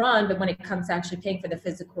we all run, but when it comes to actually paying for the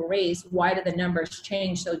physical race, why do the numbers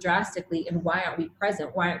change so drastically, and why aren't we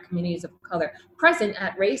present? Why aren't communities of color present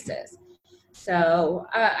at races? So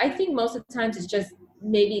I think most of the times it's just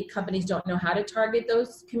maybe companies don't know how to target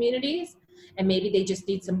those communities, and maybe they just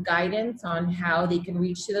need some guidance on how they can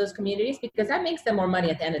reach to those communities, because that makes them more money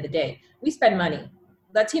at the end of the day. We spend money.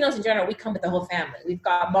 Latinos in general, we come with the whole family. We've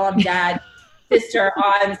got mom, dad, sister,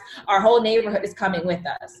 aunts, our whole neighborhood is coming with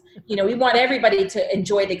us. You know, we want everybody to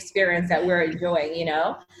enjoy the experience that we're enjoying, you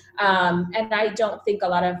know? And I don't think a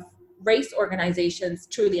lot of race organizations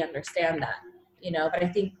truly understand that, you know, but I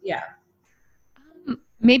think, yeah.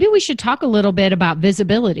 Maybe we should talk a little bit about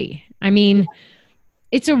visibility. I mean,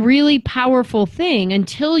 it's a really powerful thing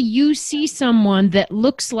until you see someone that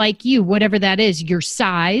looks like you, whatever that is, your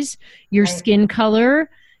size, your skin color,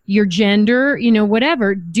 your gender, you know,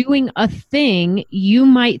 whatever, doing a thing, you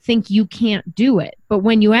might think you can't do it. But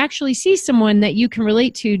when you actually see someone that you can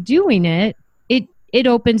relate to doing it, it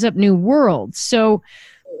opens up new worlds. So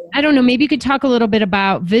I don't know, maybe you could talk a little bit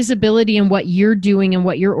about visibility and what you're doing and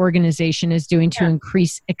what your organization is doing to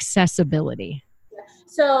increase accessibility.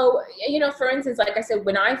 So, you know, for instance, like I said,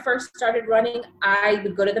 when I first started running, I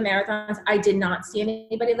would go to the marathons. I did not see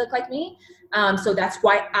anybody look like me. So that's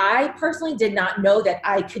why I personally did not know that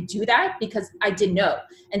I could do that, because I didn't know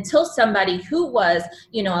until somebody who was,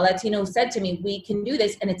 you know, a Latino said to me, we can do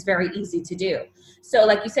this, and it's very easy to do. So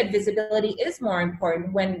like you said, visibility is more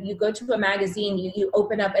important. When you go to a magazine, you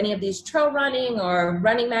open up any of these trail running or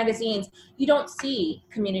running magazines, you don't see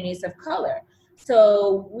communities of color.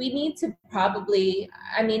 So we need to probably,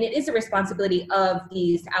 I mean, it is a responsibility of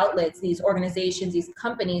these outlets, these organizations, these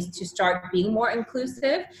companies to start being more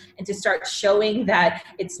inclusive and to start showing that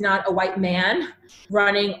it's not a white man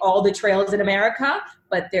running all the trails in America,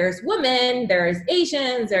 but there's women, there's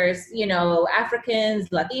Asians, there's, you know, Africans,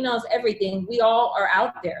 Latinos, everything. We all are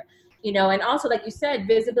out there. You know, and also, like you said,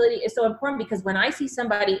 visibility is so important, because when I see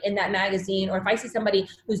somebody in that magazine, or if I see somebody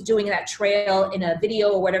who's doing that trail in a video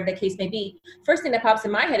or whatever the case may be, first thing that pops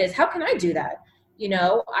in my head is, how can I do that? You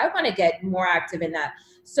know, I want to get more active in that.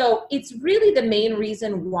 So it's really the main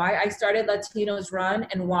reason why I started Latinos Run,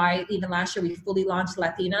 and why even last year we fully launched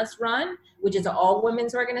Latinas Run, which is an all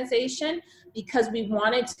women's organization, because we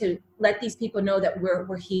wanted to let these people know that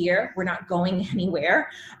we're here, we're not going anywhere.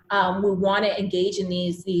 We want to engage in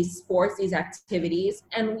these sports, these activities,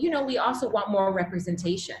 and, you know, we also want more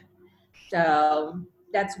representation. So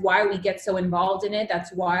that's why we get so involved in it.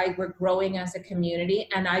 That's why we're growing as a community.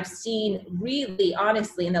 And I've seen really,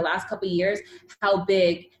 honestly, in the last couple of years, how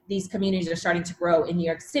big these communities are starting to grow in New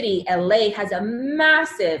York City. LA has a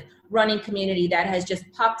massive running community that has just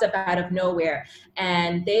popped up out of nowhere.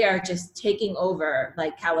 And they are just taking over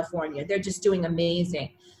like California. They're just doing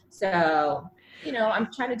amazing. So,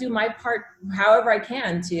 I'm trying to do my part however I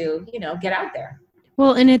can to, get out there.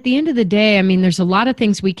 Well, and at the end of the day, I mean, there's a lot of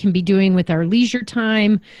things we can be doing with our leisure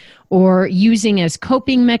time or using as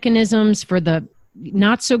coping mechanisms for the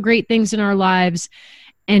not so great things in our lives.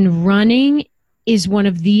 And running is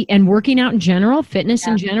and working out in general, fitness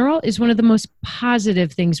in general, is one of the most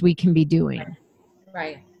positive things we can be doing.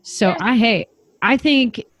 Right. So I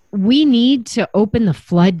think we need to open the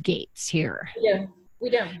floodgates here. Yeah, we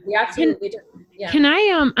do. We absolutely do. Yeah. Can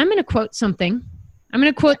I'm going to quote something. I'm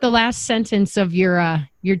going to quote the last sentence of your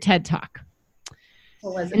TED Talk.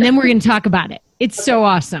 What was it? And then we're going to talk about it. It's so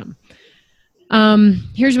awesome.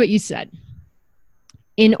 Here's what you said.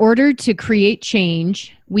 In order to create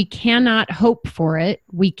change, we cannot hope for it.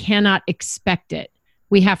 We cannot expect it.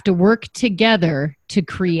 We have to work together to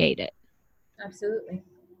create it. Absolutely.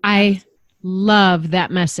 I love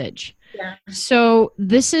that message. Yeah. So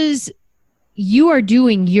you are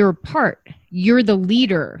doing your part. You're the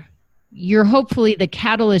leader. You're hopefully the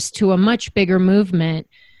catalyst to a much bigger movement.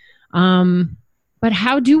 But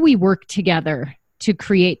how do we work together to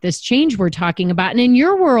create this change we're talking about? And in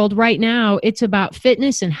your world right now, it's about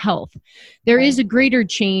fitness and health. There is a greater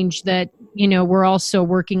change that, we're also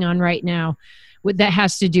working on right now that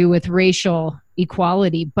has to do with racial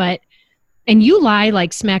equality. And you lie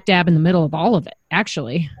like smack dab in the middle of all of it,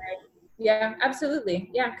 actually. Yeah,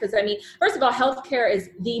 absolutely. Yeah, because first of all, healthcare is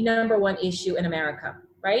the number one issue in America.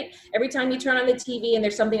 Right? Every time you turn on the TV and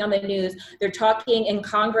there's something on the news, they're talking in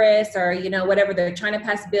Congress or, whatever, they're trying to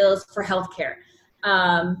pass bills for healthcare.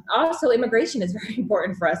 Also, immigration is very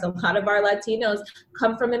important for us. A lot of our Latinos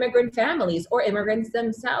come from immigrant families or immigrants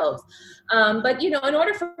themselves. But, in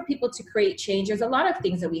order for people to create change, there's a lot of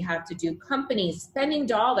things that we have to do. Companies spending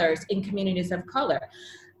dollars in communities of color.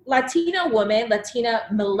 Latina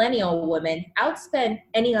millennial women outspend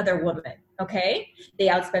any other woman. Okay, they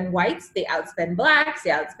outspend whites, they outspend blacks, they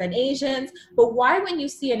outspend Asians. But why, when you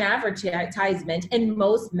see an advertisement in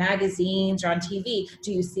most magazines or on TV,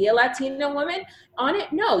 do you see a Latina woman on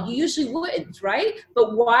it? No, you usually wouldn't, right?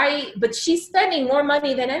 But why? But she's spending more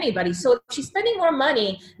money than anybody. So if she's spending more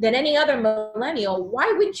money than any other millennial,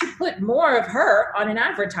 why wouldn't you put more of her on an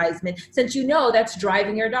advertisement, since that's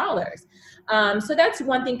driving your dollars? So that's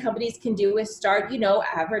one thing companies can do, is start,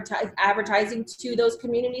 advertising to those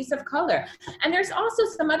communities of color. And there's also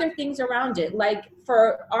some other things around it. Like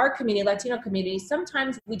for our community, Latino community,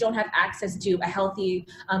 sometimes we don't have access to a healthy,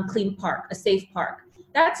 clean park, a safe park.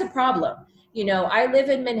 That's a problem. I live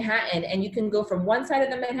in Manhattan, and you can go from one side of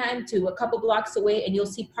the Manhattan to a couple blocks away, and you'll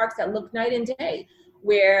see parks that look night and day,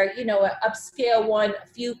 where, an upscale one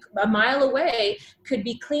a mile away could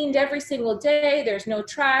be cleaned every single day. There's no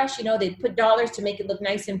trash. They put dollars to make it look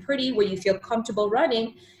nice and pretty where you feel comfortable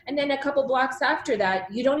running. And then a couple blocks after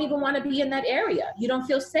that, you don't even want to be in that area. You don't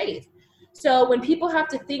feel safe. So when people have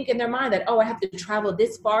to think in their mind that, I have to travel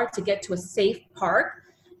this far to get to a safe park,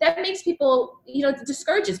 that makes people,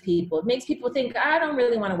 discourages people. It makes people think, I don't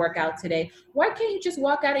really want to work out today. Why can't you just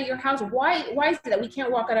walk out of your house? Why is it that we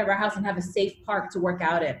can't walk out of our house and have a safe park to work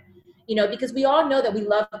out in? Because we all know that we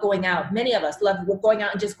love going out. Many of us love going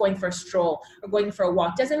out and just going for a stroll or going for a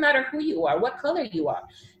walk. Doesn't matter who you are, what color you are.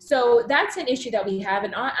 So that's an issue that we have.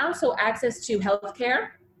 And also access to healthcare.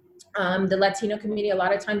 The Latino community a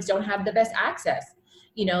lot of times don't have the best access,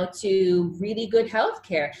 to really good health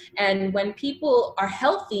care. And when people are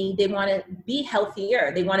healthy, they want to be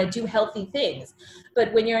healthier. They want to do healthy things.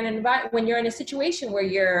 But when you're in a situation where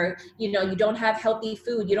you don't have healthy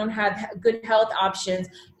food, you don't have good health options,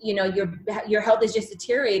 your health is just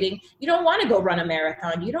deteriorating, you don't want to go run a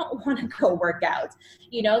marathon. You don't want to go work out,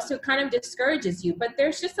 so it kind of discourages you. But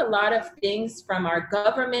there's just a lot of things from our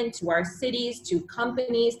government to our cities to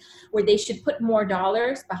companies where they should put more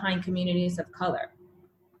dollars behind communities of color.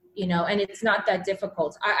 And it's not that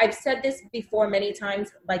difficult. I've said this before many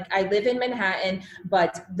times, like I live in Manhattan,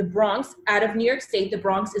 but the Bronx, out of New York State, the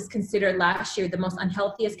Bronx is considered last year the most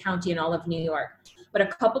unhealthiest county in all of New York. But a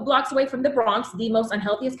couple blocks away from the Bronx, the most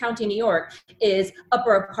unhealthiest county in New York is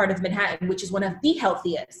upper part of Manhattan, which is one of the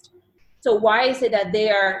healthiest. So why is it that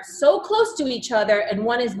they are so close to each other and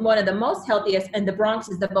one is one of the most healthiest and the Bronx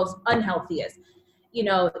is the most unhealthiest?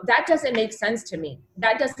 That doesn't make sense to me.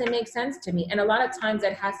 And a lot of times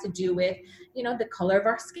that has to do with, the color of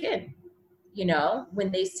our skin. When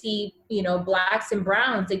they see, blacks and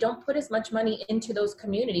browns, they don't put as much money into those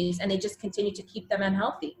communities and they just continue to keep them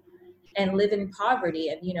unhealthy and live in poverty.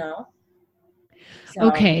 And, so.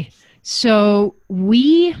 Okay. So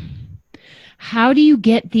how do you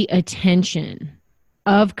get the attention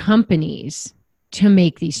of companies to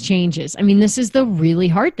make these changes? I mean, this is the really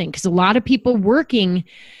hard thing, because a lot of people working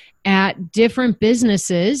at different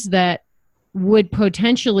businesses that would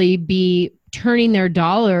potentially be turning their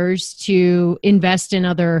dollars to invest in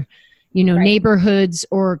other, Right. neighborhoods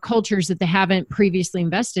or cultures that they haven't previously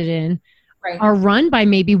invested in, Right. are run by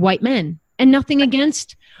maybe white men. And nothing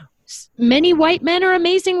against many white men are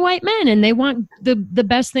amazing white men, and they want the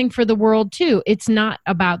best thing for the world too. It's not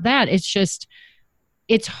about that. It's just,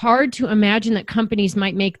 it's hard to imagine that companies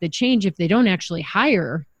might make the change if they don't actually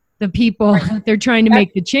hire the people that they're trying to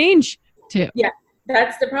make the change to. Yeah.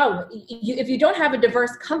 That's the problem. If you don't have a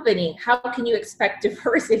diverse company, how can you expect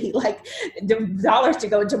diversity, like the dollars to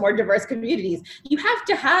go into more diverse communities? You have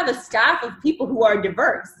to have a staff of people who are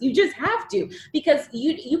diverse. You just have to, because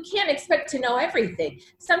you can't expect to know everything.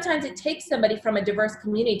 Sometimes it takes somebody from a diverse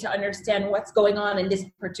community to understand what's going on in this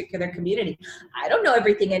particular community. I don't know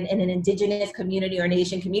everything in an indigenous community or an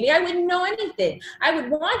Asian community. I wouldn't know anything. I would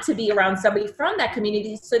want to be around somebody from that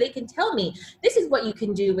community so they can tell me, this is what you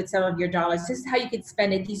can do with some of your dollars. This is how you can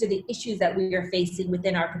spend it. These are the issues that we are facing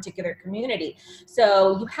within our particular community.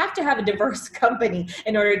 So you have to have a diverse company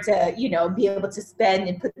in order to, be able to spend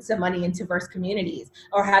and put some money into diverse communities,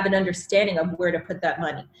 or have an understanding of where to put that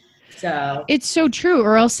money. So it's so true,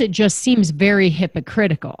 or else it just seems very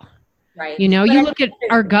hypocritical. Right. You look at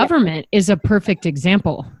our government is a perfect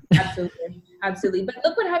example. Absolutely. But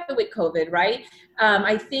look what happened with COVID, right?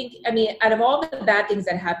 I think, out of all the bad things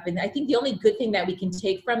that happened, I think the only good thing that we can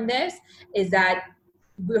take from this is that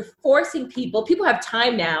we're forcing people have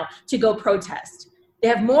time now to go protest. They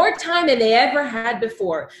have more time than they ever had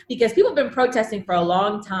before, because people have been protesting for a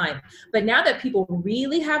long time. But now that people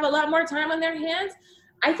really have a lot more time on their hands,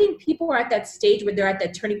 I think people are at that stage where they're at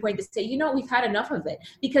that turning point to say, we've had enough of it.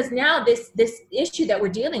 Because now this issue that we're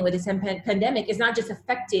dealing with, this pandemic, is not just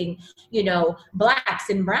affecting, blacks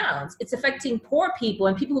and browns. It's affecting poor people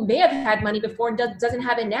and people who may have had money before and doesn't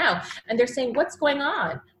have it now. And they're saying, what's going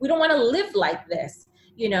on? We don't want to live like this.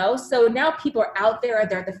 So now people are out there,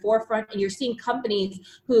 they're at the forefront, and you're seeing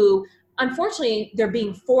companies who, unfortunately, they're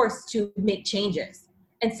being forced to make changes.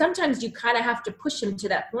 And sometimes you kind of have to push them to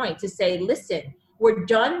that point to say, listen, we're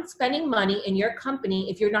done spending money in your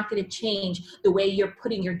company if you're not going to change the way you're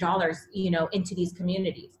putting your dollars, into these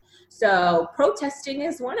communities. So protesting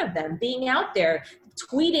is one of them. Being out there,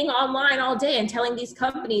 tweeting online all day and telling these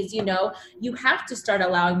companies, you have to start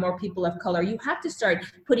allowing more people of color. You have to start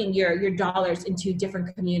putting your dollars into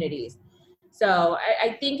different communities. So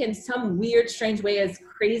I think in some weird, strange way, as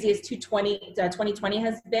crazy as 2020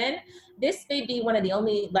 has been, this may be one of the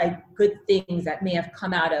only good things that may have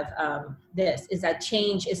come out of this, is that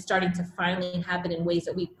change is starting to finally happen in ways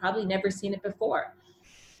that we've probably never seen it before.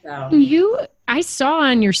 So. I saw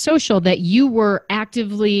on your social that you were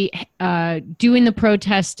actively doing the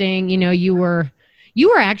protesting. You were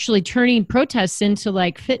actually turning protests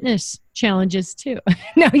into fitness challenges too.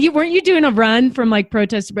 No, weren't you doing a run from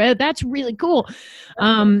protest? That's really cool.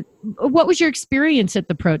 What was your experience at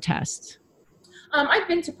the protests? I've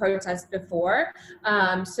been to protests before,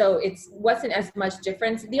 so it wasn't as much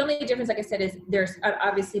difference. The only difference, like I said, is there's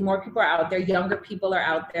obviously more people are out there. Younger people are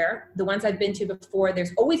out there. The ones I've been to before,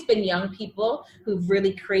 there's always been young people who've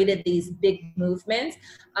really created these big movements,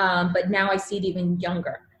 but now I see it even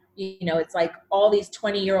younger. It's like all these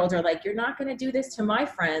 20-year-olds are like, you're not going to do this to my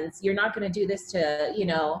friends. You're not going to do this to,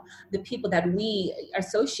 the people that we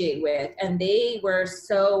associate with. And they were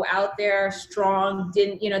so out there, strong,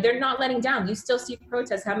 they're not letting down. You still see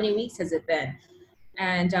protests. How many weeks has it been?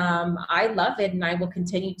 And I love it, and I will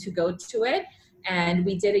continue to go to it. And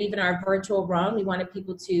we did even our virtual run. We wanted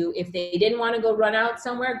people to, if they didn't want to go run out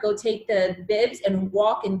somewhere, go take the bibs and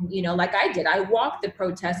walk. And, like I did, I walked the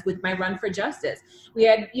protest with my Run for Justice. We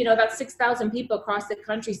had, about 6,000 people across the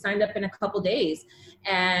country signed up in a couple days.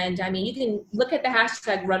 And you can look at the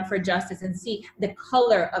hashtag Run for Justice and see the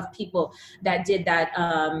color of people that did that,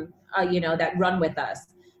 that run with us.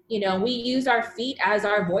 We use our feet as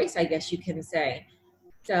our voice, I guess you can say.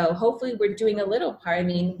 So hopefully we're doing a little part.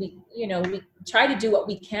 We try to do what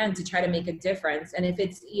we can to try to make a difference. And if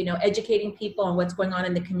it's, educating people on what's going on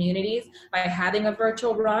in the communities by having a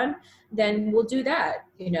virtual run, then we'll do that,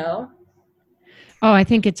 Oh, I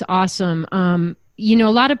think it's awesome. A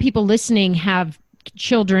lot of people listening have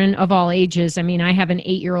children of all ages. I have an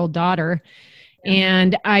 8-year-old daughter.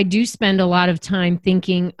 And I do spend a lot of time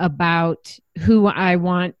thinking about who I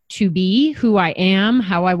want to be, who I am,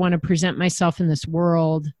 how I want to present myself in this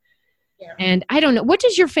world. Yeah. And I don't know, what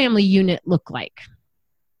does your family unit look like?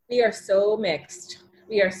 We are so mixed.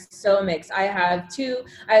 I have two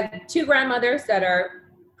grandmothers that are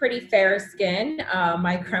pretty fair skin.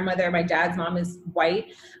 My grandmother, my dad's mom, is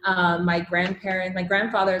white. My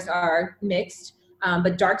grandfathers are mixed,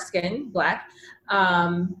 but dark skin, black.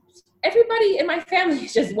 Everybody in my family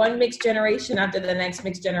is just one mixed generation after the next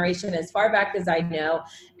mixed generation, as far back as I know.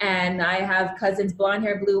 And I have cousins, blonde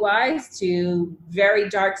hair, blue eyes, to very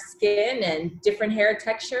dark skin and different hair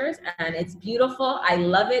textures. And it's beautiful. I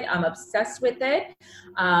love it. I'm obsessed with it.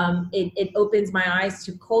 It opens my eyes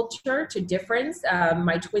to culture, to difference.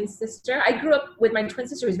 My twin sister, I grew up with my twin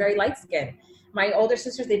sister who was very light skinned. My older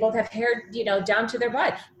sisters, they both have hair, down to their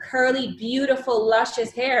butt, curly, beautiful, luscious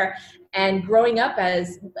hair. And growing up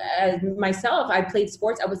as myself, I played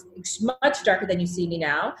sports. I was much darker than you see me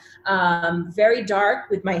now, very dark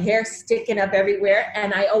with my hair sticking up everywhere.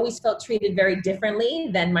 And I always felt treated very differently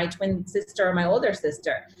than my twin sister or my older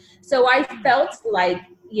sister. So I felt like,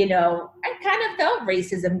 I kind of felt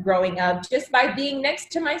racism growing up just by being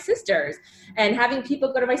next to my sisters and having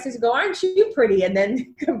people go to my sister, go, aren't you pretty? And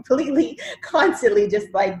then completely, constantly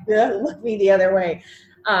just like, look me the other way.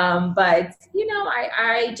 But,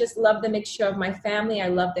 I just love the mixture of my family. I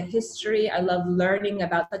love the history. I love learning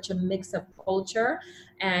about such a mix of culture.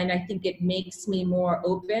 And I think it makes me more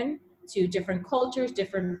open to different cultures,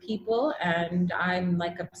 different people. And I'm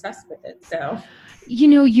like obsessed with it. So,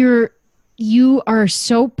 you are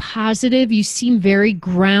so positive. You seem very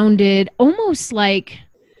grounded, almost like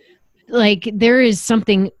there is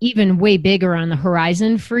something even way bigger on the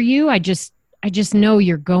horizon for you. I just know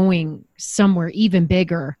you're going somewhere even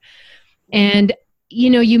bigger. And,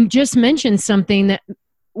 you just mentioned something that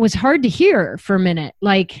was hard to hear for a minute,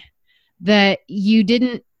 like that you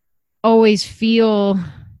didn't always feel,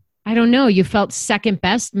 I don't know, you felt second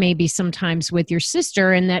best maybe sometimes with your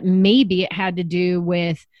sister, and that maybe it had to do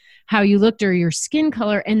with how you looked or your skin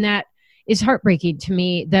color. And that is heartbreaking to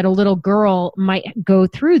me, that a little girl might go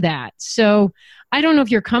through that. So I don't know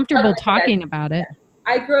if you're comfortable talking about it.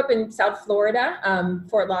 I grew up in South Florida,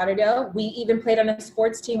 Fort Lauderdale. We even played on a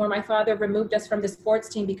sports team where my father removed us from the sports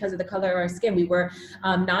team because of the color of our skin. We were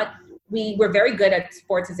very good at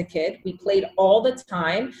sports as a kid. We played all the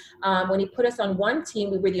time. When he put us on one team,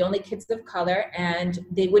 we were the only kids of color, and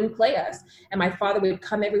they wouldn't play us. And my father would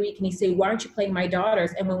come every week and he'd say, why aren't you playing my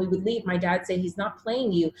daughters? And when we would leave, my dad would say, he's not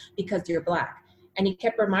playing you because you're Black. And he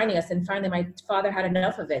kept reminding us, and finally my father had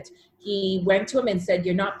enough of it. He went to him and said,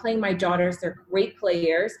 you're not playing my daughters. They're great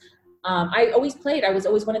players. I always played. I was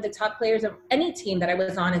always one of the top players of any team that I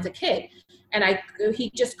was on as a kid. And he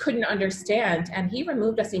just couldn't understand. And he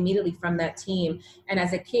removed us immediately from that team. And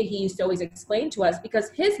as a kid, he used to always explain to us, because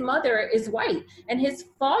his mother is white and his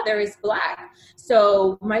father is Black.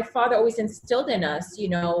 So my father always instilled in us,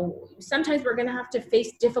 sometimes we're going to have to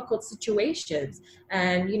face difficult situations.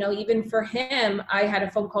 And, even for him, I had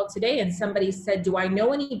a phone call today and somebody said, do I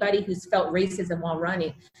know anybody who's felt racism while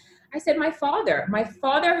running? I said, my father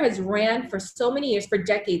has ran for so many years, for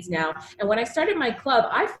decades now. And when I started my club,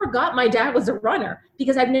 I forgot my dad was a runner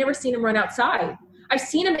because I've never seen him run outside. I've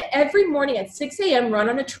seen him every morning at 6 a.m. run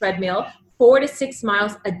on a treadmill, 4 to 6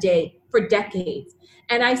 miles a day for decades.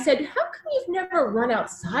 And I said, how come you've never run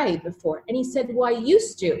outside before? And he said, well, I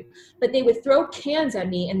used to, but they would throw cans at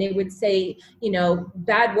me and they would say,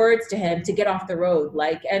 bad words to him to get off the road,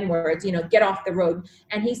 like N-words, get off the road.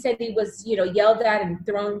 And he said he was, yelled at and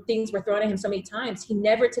things were thrown at him so many times. He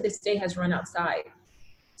never to this day has run outside.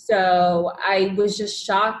 So I was just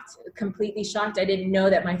shocked, completely shocked. I didn't know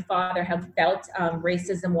that my father had felt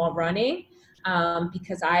racism while running.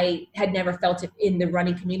 Because I had never felt it in the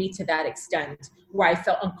running community to that extent, where I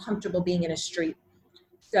felt uncomfortable being in a street.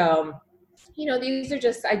 So, these are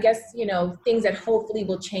just, I guess, things that hopefully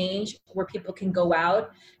will change, where people can go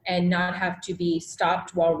out and not have to be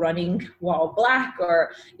stopped while running, while Black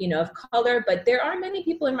or, of color. But there are many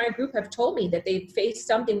people in my group have told me that they faced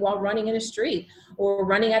something while running in a street or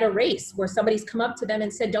running at a race where somebody's come up to them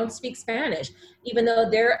and said, don't speak Spanish, even though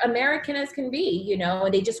they're American as can be,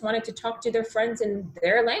 and they just wanted to talk to their friends in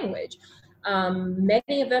their language.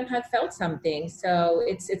 Many of them have felt something. So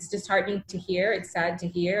it's disheartening to hear. It's sad to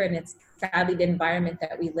hear. And it's sadly the environment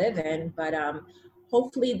that we live in. But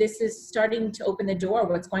hopefully this is starting to open the door.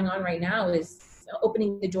 What's going on right now is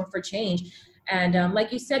opening the door for change. And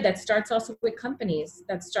like you said, that starts also with companies.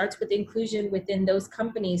 That starts with inclusion within those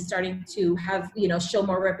companies, starting to have, show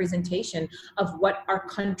more representation of what our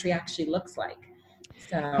country actually looks like.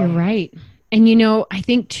 So you're right. And, I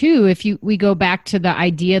think too, if we go back to the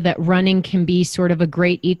idea that running can be sort of a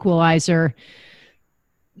great equalizer,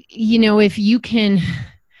 if you can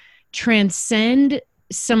transcend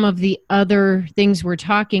some of the other things we're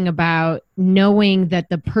talking about, knowing that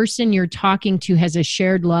the person you're talking to has a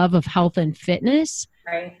shared love of health and fitness.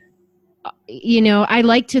 Right. I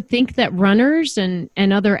like to think that runners and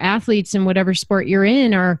other athletes in whatever sport you're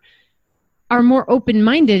in are more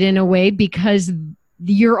open-minded in a way, because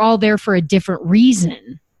you're all there for a different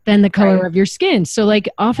reason than the color of your skin. So like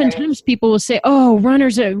oftentimes people will say, oh,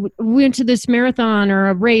 runners went to this marathon or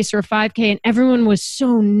a race or a 5K and everyone was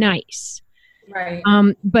so nice. Right.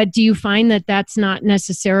 But do you find that that's not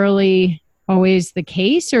necessarily always the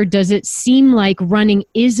case, or does it seem like running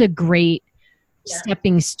is a great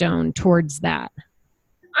stepping stone towards that?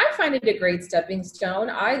 I find it a great stepping stone.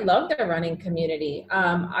 I love the running community.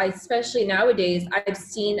 I especially nowadays, I've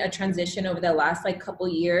seen a transition over the last like couple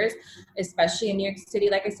years, especially in New York City,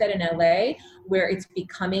 like I said, in LA, where it's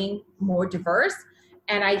becoming more diverse.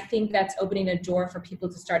 And I think that's opening a door for people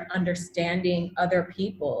to start understanding other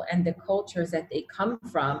people and the cultures that they come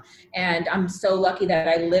from. And I'm so lucky that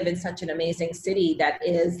I live in such an amazing city that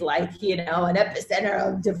is like, you know, an epicenter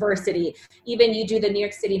of diversity. Even you do the New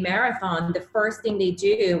York City Marathon, the first thing they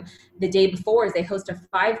do the day before is they host a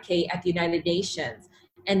 5K at the United Nations.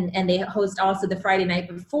 And they host also the Friday night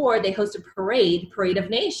before, they host a parade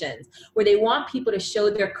of nations, where they want people to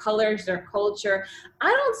show their colors, their culture.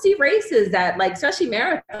 I don't see races that, like, especially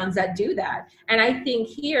marathons, that do that. And I think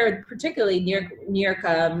here, particularly New York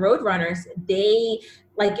road runners, they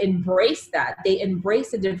like embrace that. They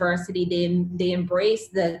embrace the diversity. They embrace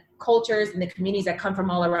the cultures and the communities that come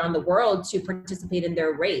from all around the world to participate in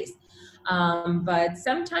their race. But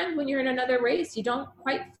sometimes when you're in another race, you don't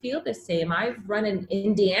quite feel the same. I've run in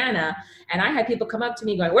Indiana and I had people come up to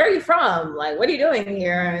me going, where are you from? Like, what are you doing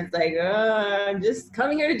here? And it's like, I'm just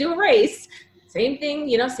coming here to do a race. Same thing,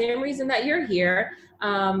 you know, same reason that you're here.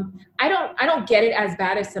 I don't get it as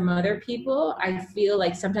bad as some other people. I feel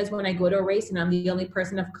like sometimes when I go to a race and I'm the only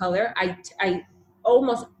person of color, I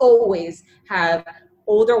almost always have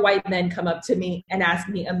older white men come up to me and ask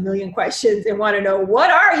me a million questions and want to know, what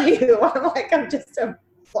are you? I'm like, I'm just a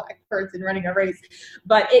Black person running a race.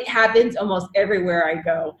 But it happens almost everywhere I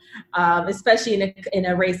go, especially in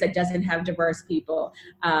a race that doesn't have diverse people.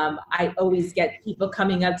 I always get people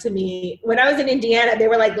coming up to me. When I was in Indiana, they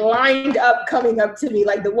were like lined up coming up to me.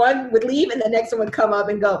 Like the one would leave and the next one would come up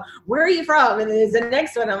and go, where are you from? And then there's the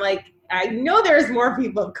next one. I'm like, I know there's more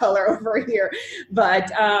people of color over here.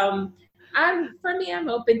 But I'm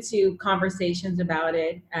open to conversations about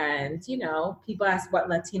it. And, you know, people ask what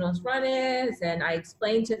Latinos Run is, and I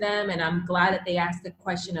explain to them, and I'm glad that they ask the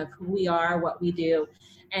question of who we are, what we do.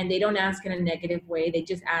 And they don't ask in a negative way. They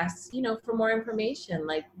just ask, you know, for more information,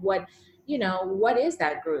 like what is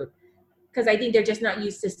that group? Because I think they're just not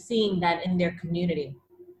used to seeing that in their community.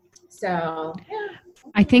 So, yeah.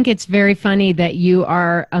 I think it's very funny that you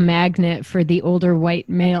are a magnet for the older white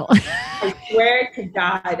male. I swear to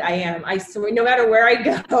God, I am. I swear, no matter where I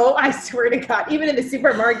go, I swear to God, even in the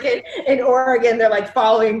supermarket in Oregon, they're like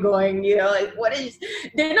following, going, you know, like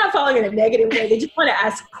they're not following in a negative way. They just want to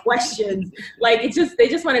ask questions. Like, they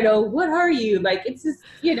just want to know, what are you? Like, it's just,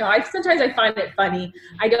 you know, sometimes I find it funny.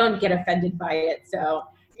 I don't get offended by it. So,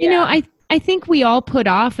 yeah. You know, I think we all put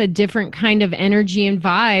off a different kind of energy and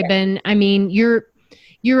vibe. Yeah. And I mean,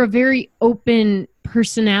 you're a very open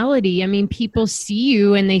personality. I mean, people see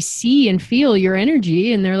you and they see and feel your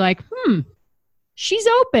energy and they're like, she's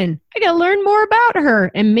open. I got to learn more about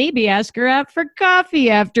her and maybe ask her out for coffee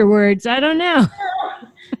afterwards. I don't know.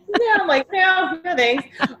 Yeah, I'm like, no thanks.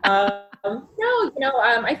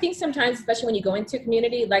 I think sometimes, especially when you go into a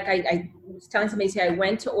community, like I was telling somebody today, I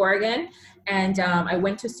went to Oregon and I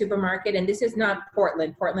went to a supermarket, and this is not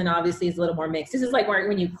Portland. Portland obviously is a little more mixed. This is like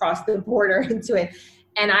when you cross the border into it.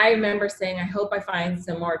 And I remember saying, I hope I find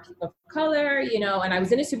some more people of color, you know, and I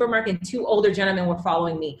was in a supermarket and 2 older gentlemen were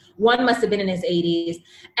following me. One must have been in his 80s.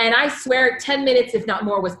 And I swear 10 minutes, if not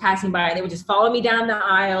more, was passing by. They would just follow me down the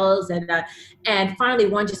aisles. And finally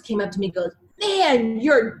one just came up to me and goes, man,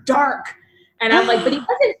 you're dark. And I'm like, but he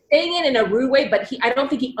wasn't saying it in a rude way, but I don't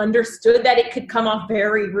think he understood that it could come off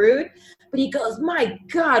very rude. But he goes, my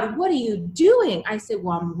God, what are you doing? I said,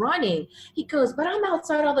 well, I'm running. He goes, but I'm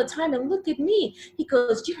outside all the time and look at me. He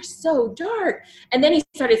goes, you're so dark. And then he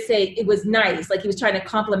started saying it was nice, like he was trying to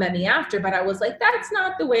compliment me after, but I was like, that's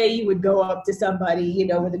not the way you would go up to somebody, you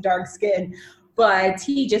know, with a dark skin. But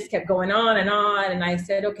he just kept going on. And I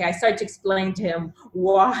said, okay, I started to explain to him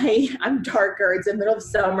why I'm darker. It's the middle of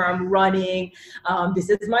summer. I'm running. This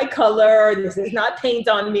is my color. This is not paint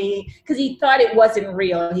on me. Because he thought it wasn't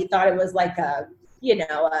real. He thought it was like a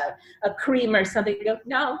cream or something. He goes,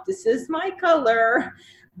 no, this is my color.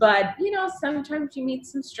 But, you know, sometimes you meet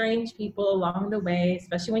some strange people along the way,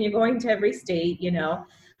 especially when you're going to every state, you know.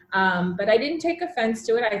 But I didn't take offense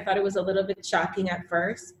to it. I thought it was a little bit shocking at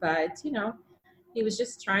first. But, you know, he was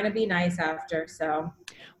just trying to be nice after, so.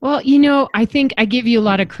 Well, you know, I think I give you a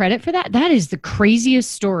lot of credit for that. That is the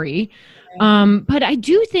craziest story. But I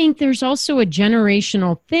do think there's also a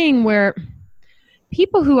generational thing where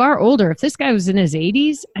people who are older, if this guy was in his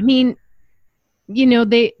 80s, I mean, you know,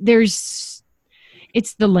 it's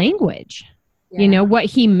the language. Yeah. You know, what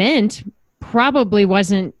he meant probably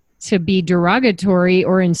wasn't to be derogatory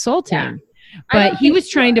or insulting, Yeah. but he was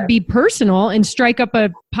trying to be personal and strike up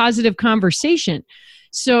a positive conversation.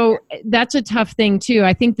 So that's a tough thing too.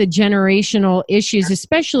 I think the generational issues,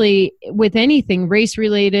 especially with anything race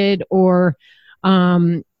related or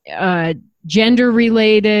gender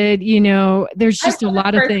related, you know, there's just a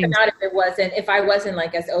lot of things. Out if I wasn't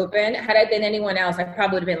like as open, had I been anyone else, I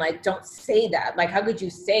probably would have been like, don't say that. Like, how could you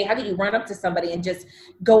run up to somebody and just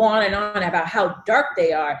go on and on about how dark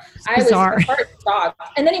they are? I was first shocked.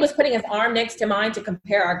 And then he was putting his arm next to mine to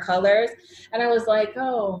compare our colors. And I was like,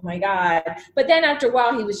 oh my God. But then after a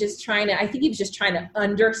while, he was just trying to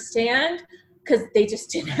understand, because they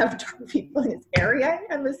just didn't have dark people in his area,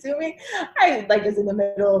 I'm assuming. I is in the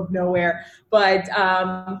middle of nowhere. But,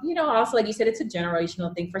 you know, also, like you said, it's a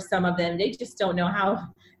generational thing for some of them. They just don't know how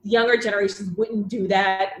younger generations wouldn't do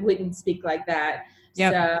that, wouldn't speak like that.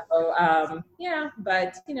 Yep. So, yeah,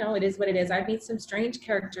 but, you know, it is what it is. I've met some strange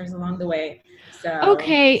characters along the way. So.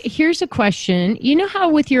 Okay, here's a question. You know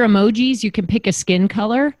how with your emojis, you can pick a skin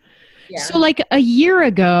color? Yeah. So like a year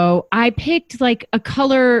ago, I picked like a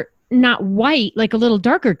color, not white, like a little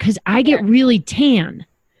darker, because I get really tan.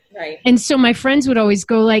 Right. And so my friends would always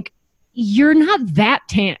go like, you're not that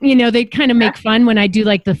tan. You know, they'd kind of make fun when I do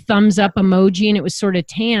like the thumbs up emoji and it was sort of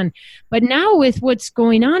tan. But now with what's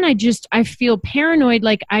going on, I feel paranoid.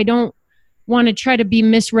 Like I don't want to try to be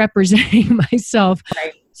misrepresenting myself.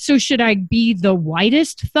 Right. So should I be the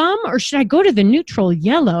whitest thumb or should I go to the neutral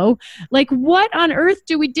yellow? Like what on earth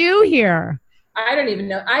do we do here? I don't even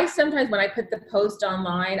know. I sometimes, when I put the post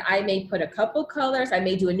online, I may put a couple colors. I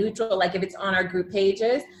may do a neutral, like if it's on our group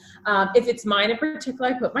pages. If it's mine in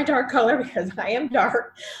particular, I put my dark color because I am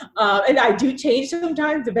dark. And I do change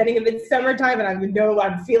sometimes, depending if it's summertime and I know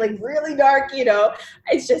I'm feeling really dark, you know,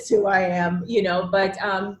 it's just who I am, you know. But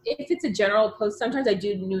if it's a general post, sometimes I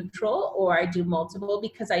do neutral or I do multiple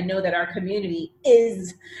because I know that our community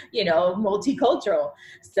is, you know, multicultural.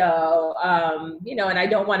 So, you know, and I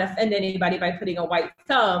don't want to offend anybody by putting a white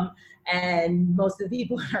thumb. And most of the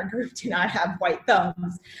people in our group do not have white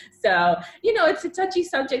thumbs. So, you know, it's a touchy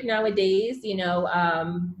subject nowadays. You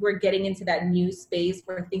know, we're getting into that new space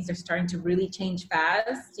where things are starting to really change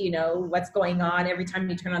fast. You know, what's going on every time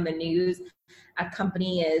you turn on the news, a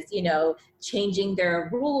company is, you know, changing their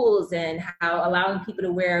rules and how allowing people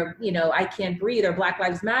to wear, you know, I Can't Breathe or Black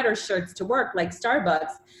Lives Matter shirts to work like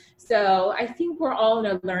Starbucks. So I think we're all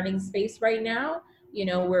in a learning space right now. You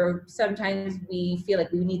know, where sometimes we feel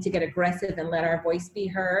like we need to get aggressive and let our voice be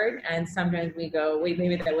heard. And sometimes we go, wait,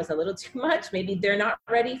 maybe that was a little too much. Maybe they're not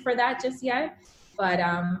ready for that just yet. But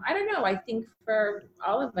I don't know. I think for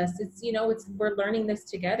all of us, it's, you know, we're learning this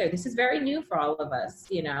together. This is very new for all of us,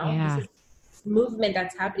 you know. Yeah. This is movement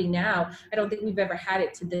that's happening now. I don't think we've ever had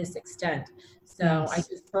it to this extent. So yes. I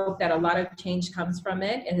just hope that a lot of change comes from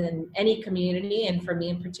it, and in any community, and for me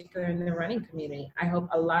in particular in the running community, I hope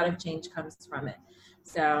a lot of change comes from it.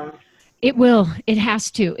 So it will. It has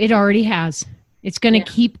to. It already has. It's going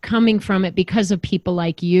to keep coming from it because of people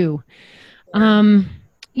like you. You know,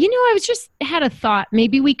 I was just had a thought.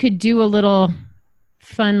 Maybe we could do a little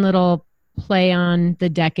fun little play on the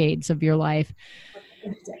decades of your life.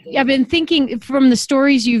 I've been thinking from the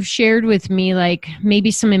stories you've shared with me, like maybe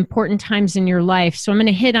some important times in your life. So I'm going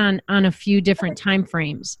to hit on a few different time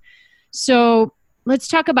frames. So let's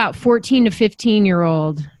talk about 14 to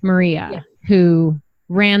 15-year-old Maria, who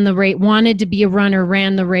ran the race, wanted to be a runner,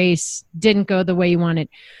 ran the race, didn't go the way you wanted.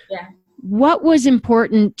 Yeah. What was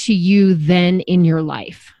important to you then in your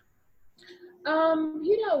life?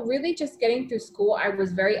 You know, really just getting through school. I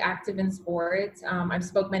was very active in sports. I've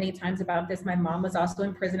spoke many times about this. My mom was also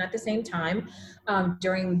in prison at the same time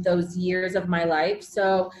during those years of my life.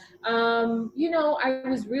 So, you know, I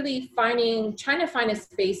was really trying to find a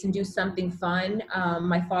space and do something fun.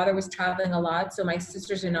 My father was traveling a lot, so my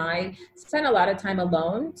sisters and I spent a lot of time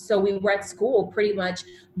alone. So we were at school pretty much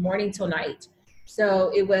morning till night.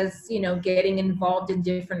 So it was, you know, getting involved in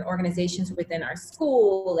different organizations within our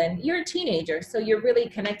school, and you're a teenager, so you're really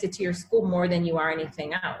connected to your school more than you are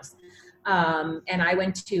anything else. And I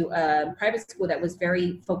went to a private school that was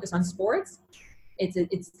very focused on sports.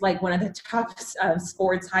 It's like one of the top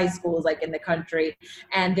sports high schools like in the country,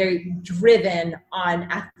 and they're driven on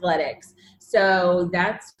athletics. So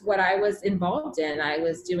that's what I was involved in. I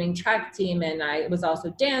was doing track team, and I was also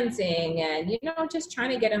dancing, and, you know, just trying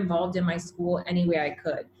to get involved in my school any way I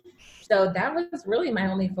could. So that was really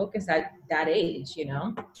my only focus at that age, you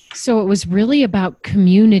know? So it was really about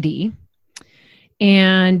community.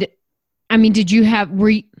 And I mean,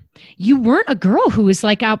 you weren't a girl who was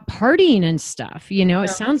like out partying and stuff, it No.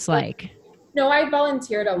 sounds like. No, I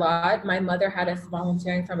volunteered a lot. My mother had us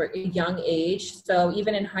volunteering from a young age. So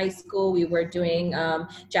even in high school, we were doing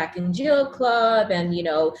Jack and Jill Club and,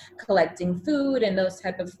 collecting food and those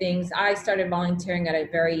type of things. I started volunteering at a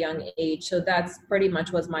very young age. So that's pretty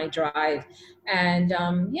much was my drive. And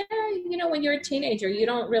yeah, when you're a teenager, you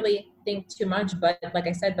don't really think too much, but like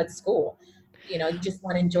I said, but school. You just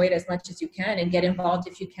want to enjoy it as much as you can and get involved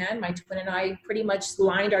if you can. My twin and I pretty much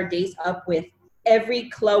lined our days up with every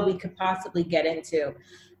club we could possibly get into.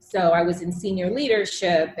 So I was in senior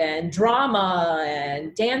leadership and drama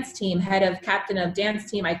and dance team, captain of dance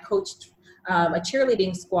team. I coached a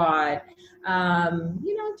cheerleading squad,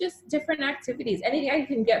 just different activities. Anything I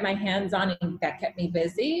can get my hands on and that kept me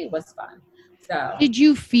busy was fun. So did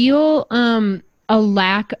you feel a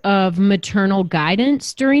lack of maternal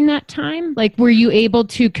guidance during that time? Like, were you able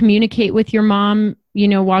to communicate with your mom,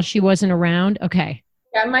 while she wasn't around? Okay.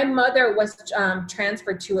 Yeah, my mother was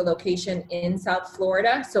transferred to a location in South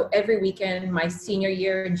Florida. So every weekend, my senior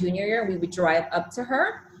year and junior year, we would drive up to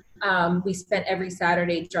her. We spent every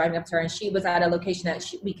Saturday driving up to her, and she was at a location that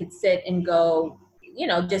we could sit and go,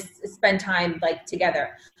 just spend time like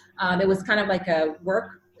together. It was kind of like a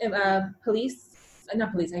work a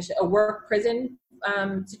work prison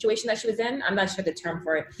situation that she was in. I'm not sure the term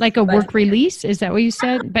for it. Like a work release? Is that what you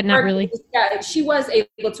said? But not really. Yeah, she was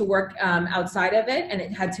able to work outside of it and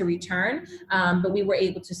it had to return. But we were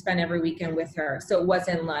able to spend every weekend with her. So it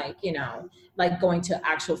wasn't like, like going to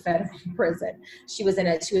actual federal prison. She was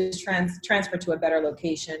transferred to a better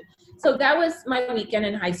location. So that was my weekend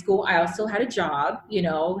in high school. I also had a job,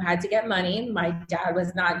 had to get money. My dad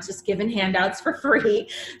was not just giving handouts for free.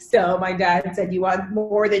 So my dad said, you want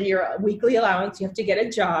more than your weekly allowance, you have to get a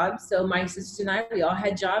job. So my sister and I, we all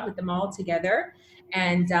had jobs with them all together.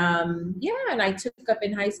 And and I took up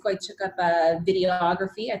in high school, I took up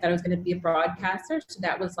videography. I thought I was going to be a broadcaster. So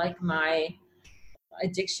that was like my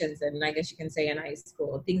addictions, and I guess you can say in high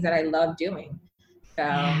school, things that I love doing. So,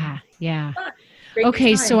 yeah. Fun.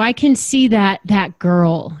 Okay, so I can see that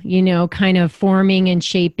girl, kind of forming and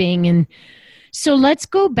shaping. And so let's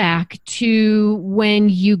go back to when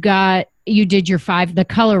you did the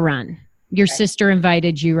color run. Your sister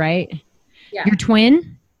invited you, right? Yeah. Your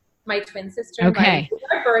twin? My twin sister. Okay. It was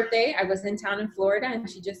our birthday. I was in town in Florida, and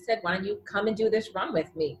she just said, why don't you come and do this run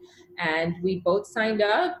with me? And we both signed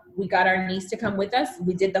up. We got our niece to come with us.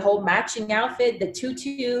 We did the whole matching outfit, the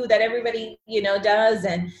tutu that everybody, does.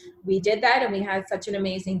 And we did that, and we had such an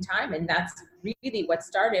amazing time. And that's really what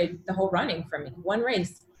started the whole running for me. One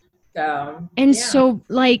race. So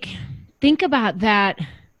like, think about that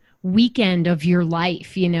weekend of your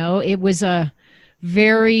life. It was a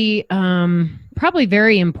very, probably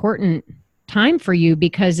very important time for you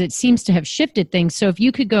because it seems to have shifted things. So if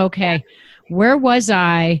you could go, okay, where was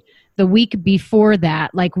I the week before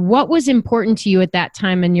that? Like, what was important to you at that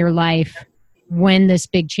time in your life when this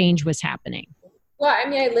big change was happening? Well, I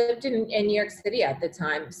mean, I lived in New York City at the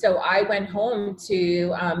time. So I went home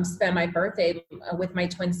to spend my birthday with my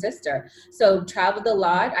twin sister. So traveled a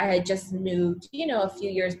lot. I had just moved, a few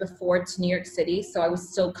years before to New York City. So I was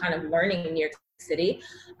still kind of learning in New York City.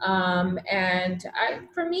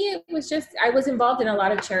 For me, it was just, I was involved in a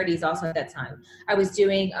lot of charities also at that time. I was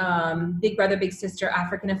doing Big Brother, Big Sister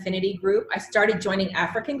African Affinity Group. I started joining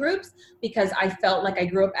African groups because I felt like I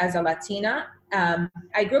grew up as a Latina.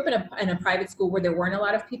 I grew up in a private school where there weren't a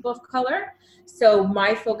lot of people of color. So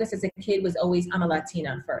my focus as a kid was always, I'm a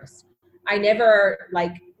Latina first. I never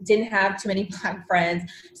didn't have too many Black friends.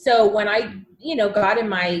 So when I, got in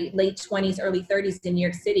my late 20s, early 30s in New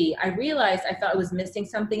York City, I realized I thought I was missing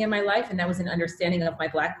something in my life, and that was an understanding of my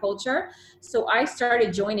Black culture. So I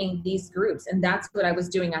started joining these groups, and that's what I was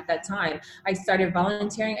doing at that time. I started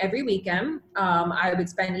volunteering every weekend. I would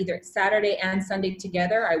spend either Saturday and Sunday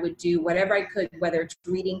together. I would do whatever I could, whether it's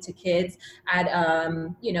reading to kids at,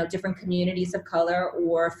 different communities of color,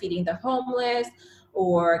 or feeding the homeless,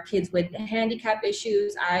 or kids with handicap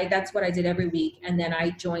issues. That's what I did every week. And then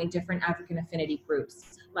I joined different African affinity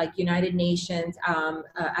groups like United Nations,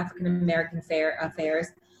 African American Affairs,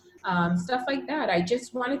 stuff like that. I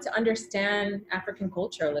just wanted to understand African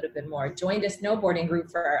culture a little bit more. Joined a snowboarding group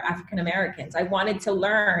for African Americans. I wanted to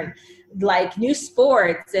learn new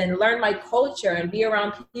sports and learn my culture and be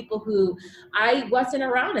around people who I wasn't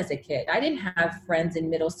around as a kid. I didn't have friends in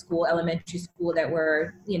middle school, elementary school that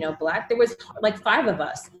were, Black. There was 5 of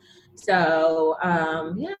us. So,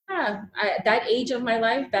 at that age of my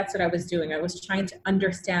life, that's what I was doing. I was trying to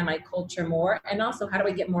understand my culture more, and also how do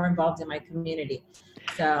I get more involved in my community.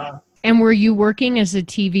 So, And were you working as a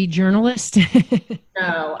TV journalist?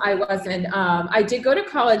 No, I wasn't. I did go to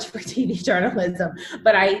college for TV journalism,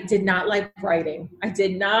 but I did not like writing. I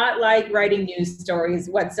did not like writing news stories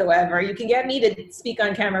whatsoever. You can get me to speak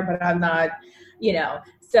on camera, but I'm not, you know.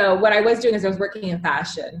 So what I was doing is I was working in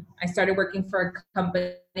fashion. I started working for a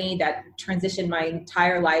company that transitioned my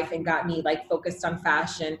entire life and got me like focused on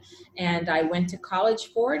fashion. And I went to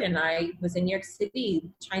college for it, and I was in New York City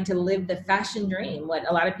trying to live the fashion dream, what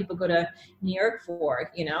a lot of people go to New York for,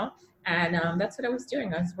 you know? And that's what I was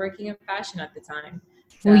doing. I was working in fashion at the time.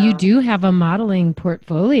 So, Well, you do have a modeling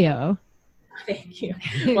portfolio. thank you.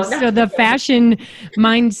 Well, So the fashion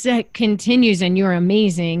mindset continues, and you're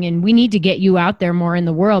amazing. And we need to get you out there more in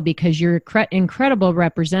the world because you're incredible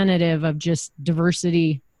representative of just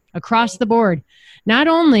diversity across the board. Not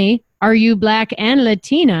only are you Black and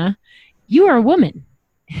Latina, you are a woman.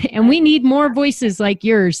 And we need more voices like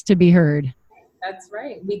yours to be heard. That's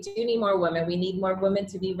right. We do need more women. We need more women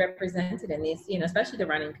to be represented in these, you know, especially the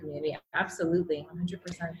running community. Absolutely,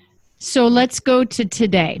 100%. So let's go to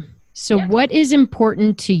today. So what is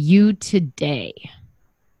important to you today?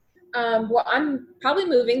 Well, I'm probably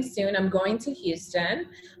moving soon. I'm going to Houston.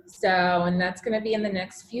 So, and that's going to be in the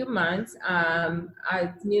next few months.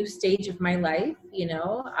 A new stage of my life, you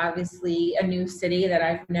know, obviously a new city that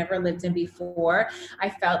I've never lived in before. I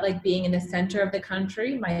felt like being in the center of the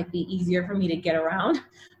country might be easier for me to get around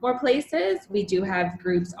more places. We do have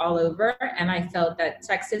groups all over, and I felt that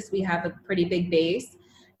Texas, we have a pretty big base.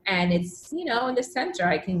 And it's, you know, in the center.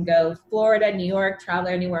 I can go Florida, New York, travel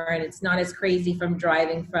anywhere, and it's not as crazy from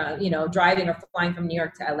driving or flying from New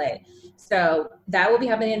York to LA. So that will be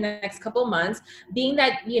happening in the next couple of months. Being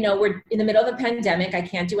that, you know, we're in the middle of a pandemic, I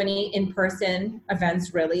can't do any in-person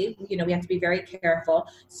events really. You know, we have to be very careful.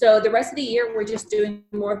 So the rest of the year, we're just doing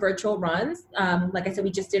more virtual runs. Like I said,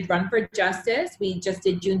 we just did Run for Justice. We just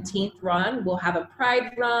did Juneteenth run. We'll have a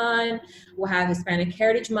Pride run. We'll have Hispanic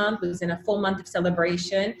Heritage Month, which is in a full month of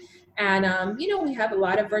celebration. And, you know, we have a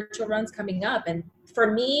lot of virtual runs coming up. And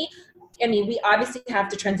for me, I mean, we obviously have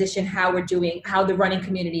to transition how the running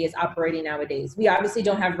community is operating nowadays. We obviously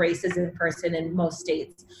don't have races in person in most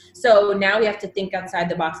states. So now we have to think outside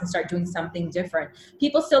the box and start doing something different.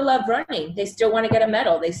 People still love running. They still want to get a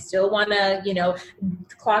medal. They still want to, you know,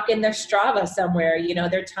 clock in their Strava somewhere, you know,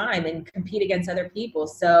 their time and compete against other people.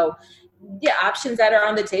 So the options that are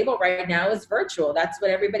on the table right now is virtual. That's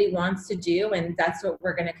what everybody wants to do, and that's what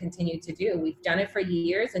we're going to continue to do. We've done it for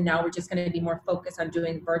years, and now we're just going to be more focused on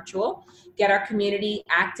doing virtual, get our community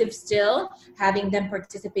active still, having them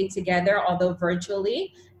participate together, although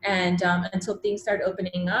virtually, and until things start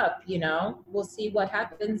opening up, you know, we'll see what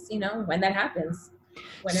happens, you know, when that happens.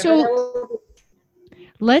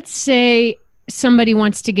 Let's say somebody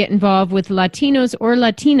wants to get involved with Latinos or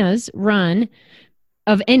Latinas run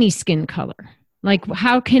of any skin color. Like,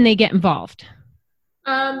 how can they get involved?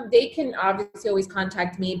 They can obviously always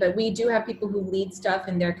contact me, but we do have people who lead stuff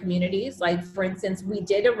in their communities. Like, for instance, we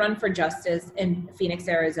did a Run for Justice in Phoenix,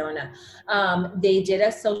 Arizona. They did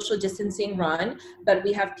a social distancing run, but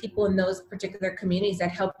we have people in those particular communities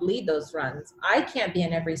that help lead those runs. I can't be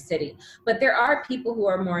in every city, but there are people who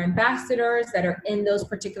are more ambassadors that are in those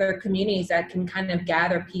particular communities that can kind of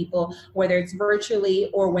gather people, whether it's virtually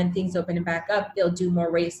or when things open back up, they'll do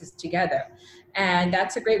more races together. And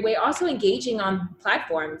that's a great way. Also engaging on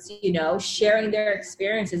platforms, you know, sharing their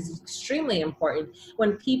experience is extremely important.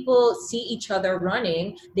 When people see each other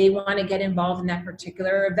running, they want to get involved in that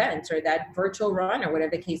particular event or that virtual run or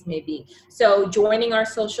whatever the case may be. So joining our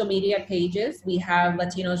social media pages, we have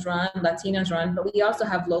Latinos Run, Latinas Run, but we also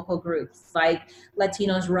have local groups like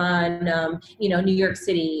Latinos Run, you know, New York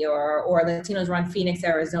City or Latinos Run Phoenix,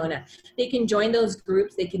 Arizona. They can join those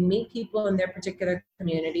groups. They can meet people in their particular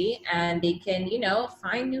community, and they can, you know,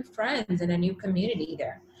 find new friends and a new community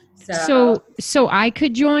there. So I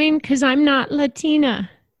could join because I'm not Latina.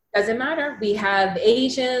 Doesn't matter. We have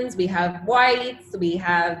Asians, we have whites, we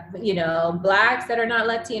have, you know, blacks that are not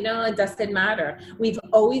Latino. It doesn't matter. We've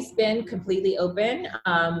always been completely open.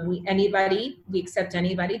 We accept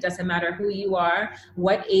anybody. Doesn't matter who you are,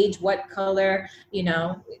 what age, what color, you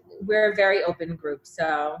know, we're a very open group.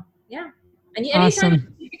 So yeah. And anytime you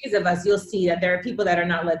see pictures of us, you'll see that there are people that are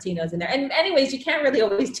not Latinos in there. And anyways, you can't really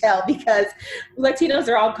always tell because Latinos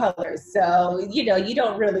are all colors. So, you know, you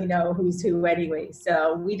don't really know who's who anyway.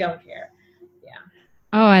 So we don't care. Yeah.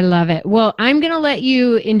 Oh, I love it. Well, I'm going to let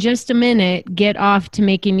you in just a minute get off to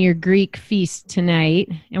making your Greek feast tonight.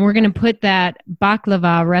 And we're going to put that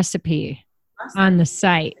baklava recipe on the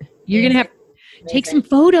site. You're going to have to take some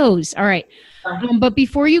photos. All right. But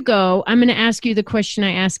before you go, I'm going to ask you the question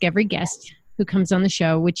I ask every guest who comes on the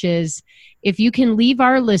show, which is, If you can leave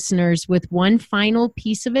our listeners with one final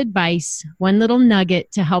piece of advice, one little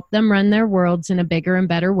nugget to help them run their worlds in a bigger and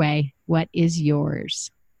better way, what is yours?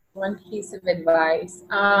 One piece of advice.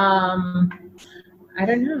 I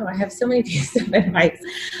don't know. I have so many pieces of advice.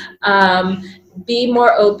 Be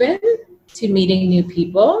more open to meeting new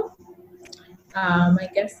people. I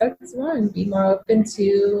guess that's one. Be more open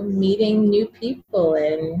to meeting new people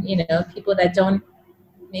and, people that don't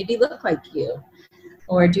maybe look like you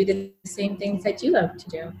or do the same things that you love to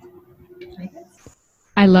do, I guess.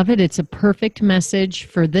 I love it. It's a perfect message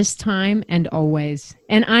for this time and always.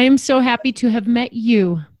 And I am so happy to have met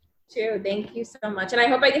you. Too. Thank you so much. And I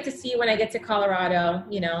hope I get to see you when I get to Colorado,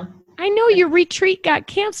 I know your retreat got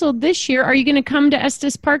canceled this year. Are you going to come to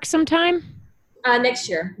Estes Park sometime? Next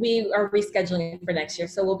year. We are rescheduling it for next year,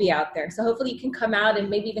 so we'll be out there. So hopefully you can come out and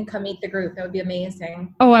maybe even come meet the group. That would be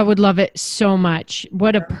amazing. Oh, I would love it so much.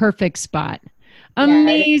 What a perfect spot.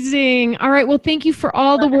 Amazing. All right. Well, thank you for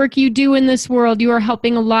all the work you do in this world. You are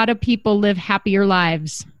helping a lot of people live happier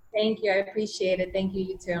lives. Thank you. I appreciate it. Thank you.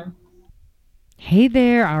 You too. Hey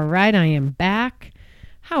there. All right. I am back.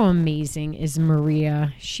 How amazing is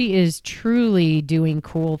Maria? She is truly doing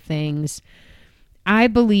cool things. I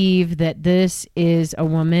believe that this is a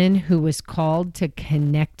woman who was called to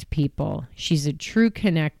connect people. She's a true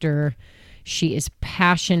connector. She is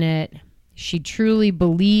passionate. She truly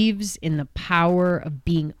believes in the power of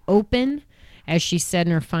being open. As she said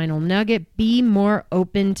in her final nugget, be more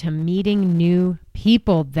open to meeting new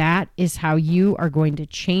people. That is how you are going to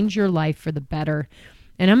change your life for the better.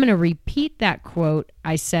 And I'm going to repeat that quote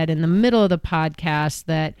I said in the middle of the podcast,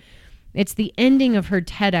 that it's the ending of her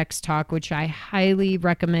TEDx talk, which I highly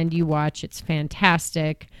recommend you watch. It's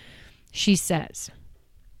fantastic. She says,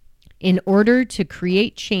 in order to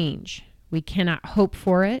create change, we cannot hope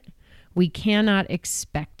for it. We cannot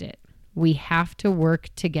expect it. We have to work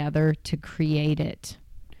together to create it.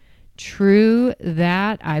 True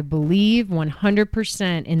that. I believe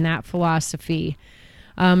 100% in that philosophy.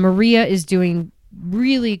 Maria is doing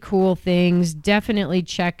really cool things. Definitely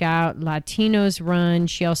check out Latinos Run.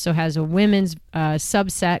 She also has a women's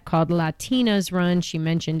subset called Latinas Run. She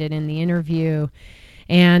mentioned it in the interview.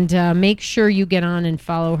 And make sure you get on and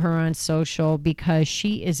follow her on social because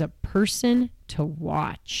she is a person to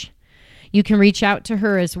watch. You can reach out to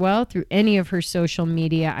her as well through any of her social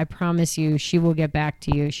media. I promise you, she will get back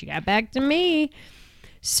to you. She got back to me.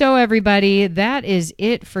 So everybody, that is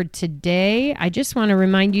it for today. I just want to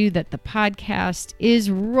remind you that the podcast is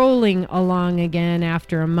rolling along again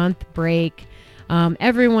after a month break.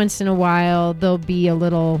 Every once in a while, there'll be a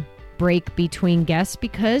little break between guests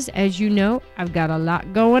because, as you know, I've got a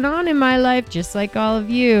lot going on in my life, just like all of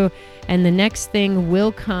you. And the next thing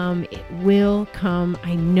will come. It will come.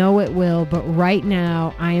 I know it will. But right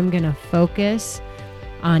now, I am going to focus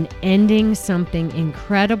on ending something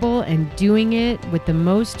incredible and doing it with the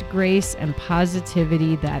most grace and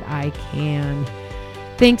positivity that I can.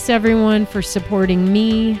 Thanks, everyone, for supporting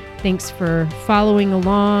me. Thanks for following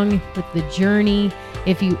along with the journey.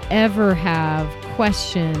 If you ever have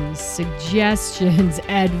questions, suggestions,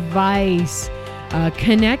 advice,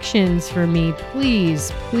 connections for me,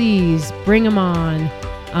 please bring them on.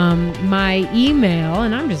 My email,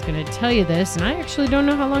 and I'm just going to tell you this, and I actually don't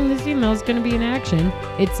know how long this email is going to be in action.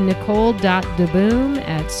 It's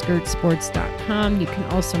nicole.deboom@skirtsports.com. You can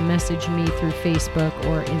also message me through Facebook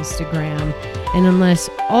or Instagram. And unless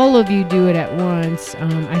all of you do it at once,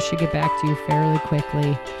 I should get back to you fairly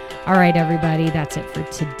quickly. All right, everybody, that's it for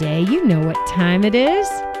today. You know what time it is.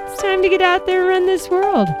 It's time to get out there and run this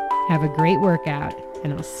world. Have a great workout,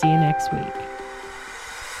 and I'll see you next week.